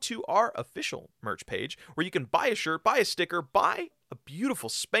you go to our official merch page where you can buy a shirt, buy a sticker, buy a beautiful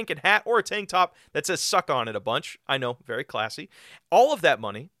spanking hat or a tank top that says suck on it a bunch. I know, very classy. All of that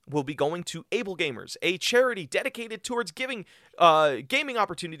money will be going to Able Gamers, a charity dedicated towards giving gaming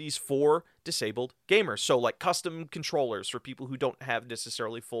opportunities for disabled gamers. So like custom controllers for people who don't have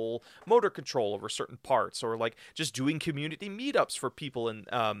necessarily full motor control over certain parts, or like just doing community meetups for people and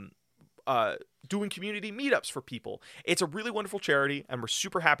It's a really wonderful charity, and we're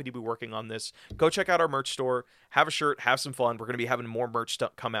super happy to be working on this. Go check out our merch store, have a shirt, have some fun. We're going to be having more merch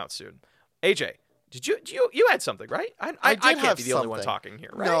stuff come out soon. AJ, did you had something, right? I can't be the only one talking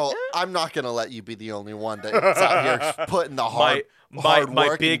here, right? No, I'm not going to let you be the only one that's out here putting the hard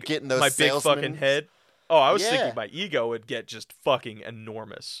work and getting those salesmen. Big fucking head. Oh, I was thinking my ego would get just fucking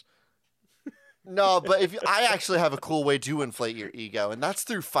enormous. No, but I actually have a cool way to inflate your ego, and that's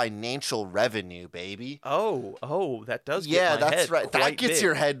through financial revenue, baby. Oh, that does get yeah, my that's head right. quite That gets big.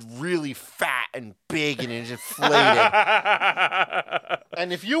 your head really fat and big and inflated.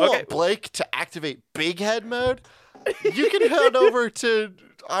 And if you want Blake to activate big head mode, you can head over to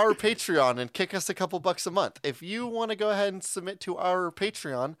our Patreon and kick us a couple bucks a month. If you want to go ahead and submit to our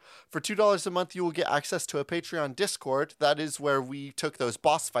Patreon, for $2 a month, you will get access to a Patreon Discord. That is where we took those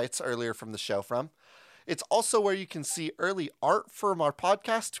boss fights earlier from the show from. It's also where you can see early art from our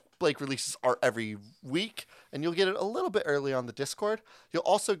podcast. Blake releases art every week, and you'll get it a little bit early on the Discord. You'll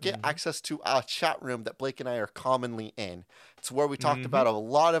also get access to a chat room that Blake and I are commonly in. It's where we talked about a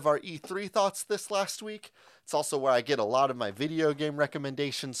lot of our E3 thoughts this last week. It's also where I get a lot of my video game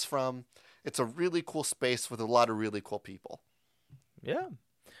recommendations from. It's a really cool space with a lot of really cool people. Yeah.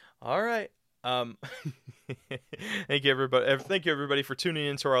 All right. Thank you everybody for tuning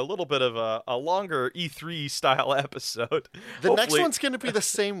into our little bit of a longer E3 style episode. The next one's going to be the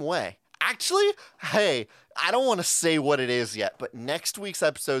same way. Actually, hey, I don't want to say what it is yet, but next week's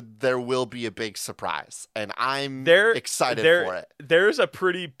episode, there will be a big surprise, and I'm excited for it. There's a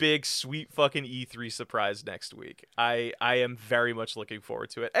pretty big, sweet fucking E3 surprise next week. I am very much looking forward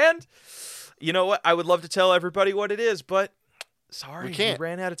to it. And you know what? I would love to tell everybody what it is, but sorry, we can't. We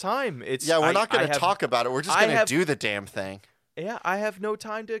ran out of time. We're not going to talk about it. We're just going to do the damn thing. Yeah, I have no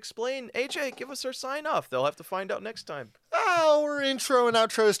time to explain. AJ, give us our sign off. They'll have to find out next time. Our intro and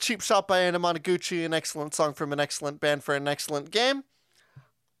outro is Cheap Shot by Anna Monoguchi, an excellent song from an excellent band for an excellent game.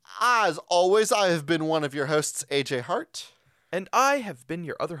 As always, I have been one of your hosts, AJ Hart. And I have been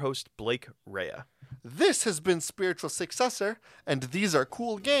your other host, Blake Rhea. This has been Spiritual Successor, and these are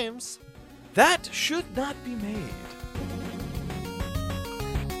cool games that should not be made.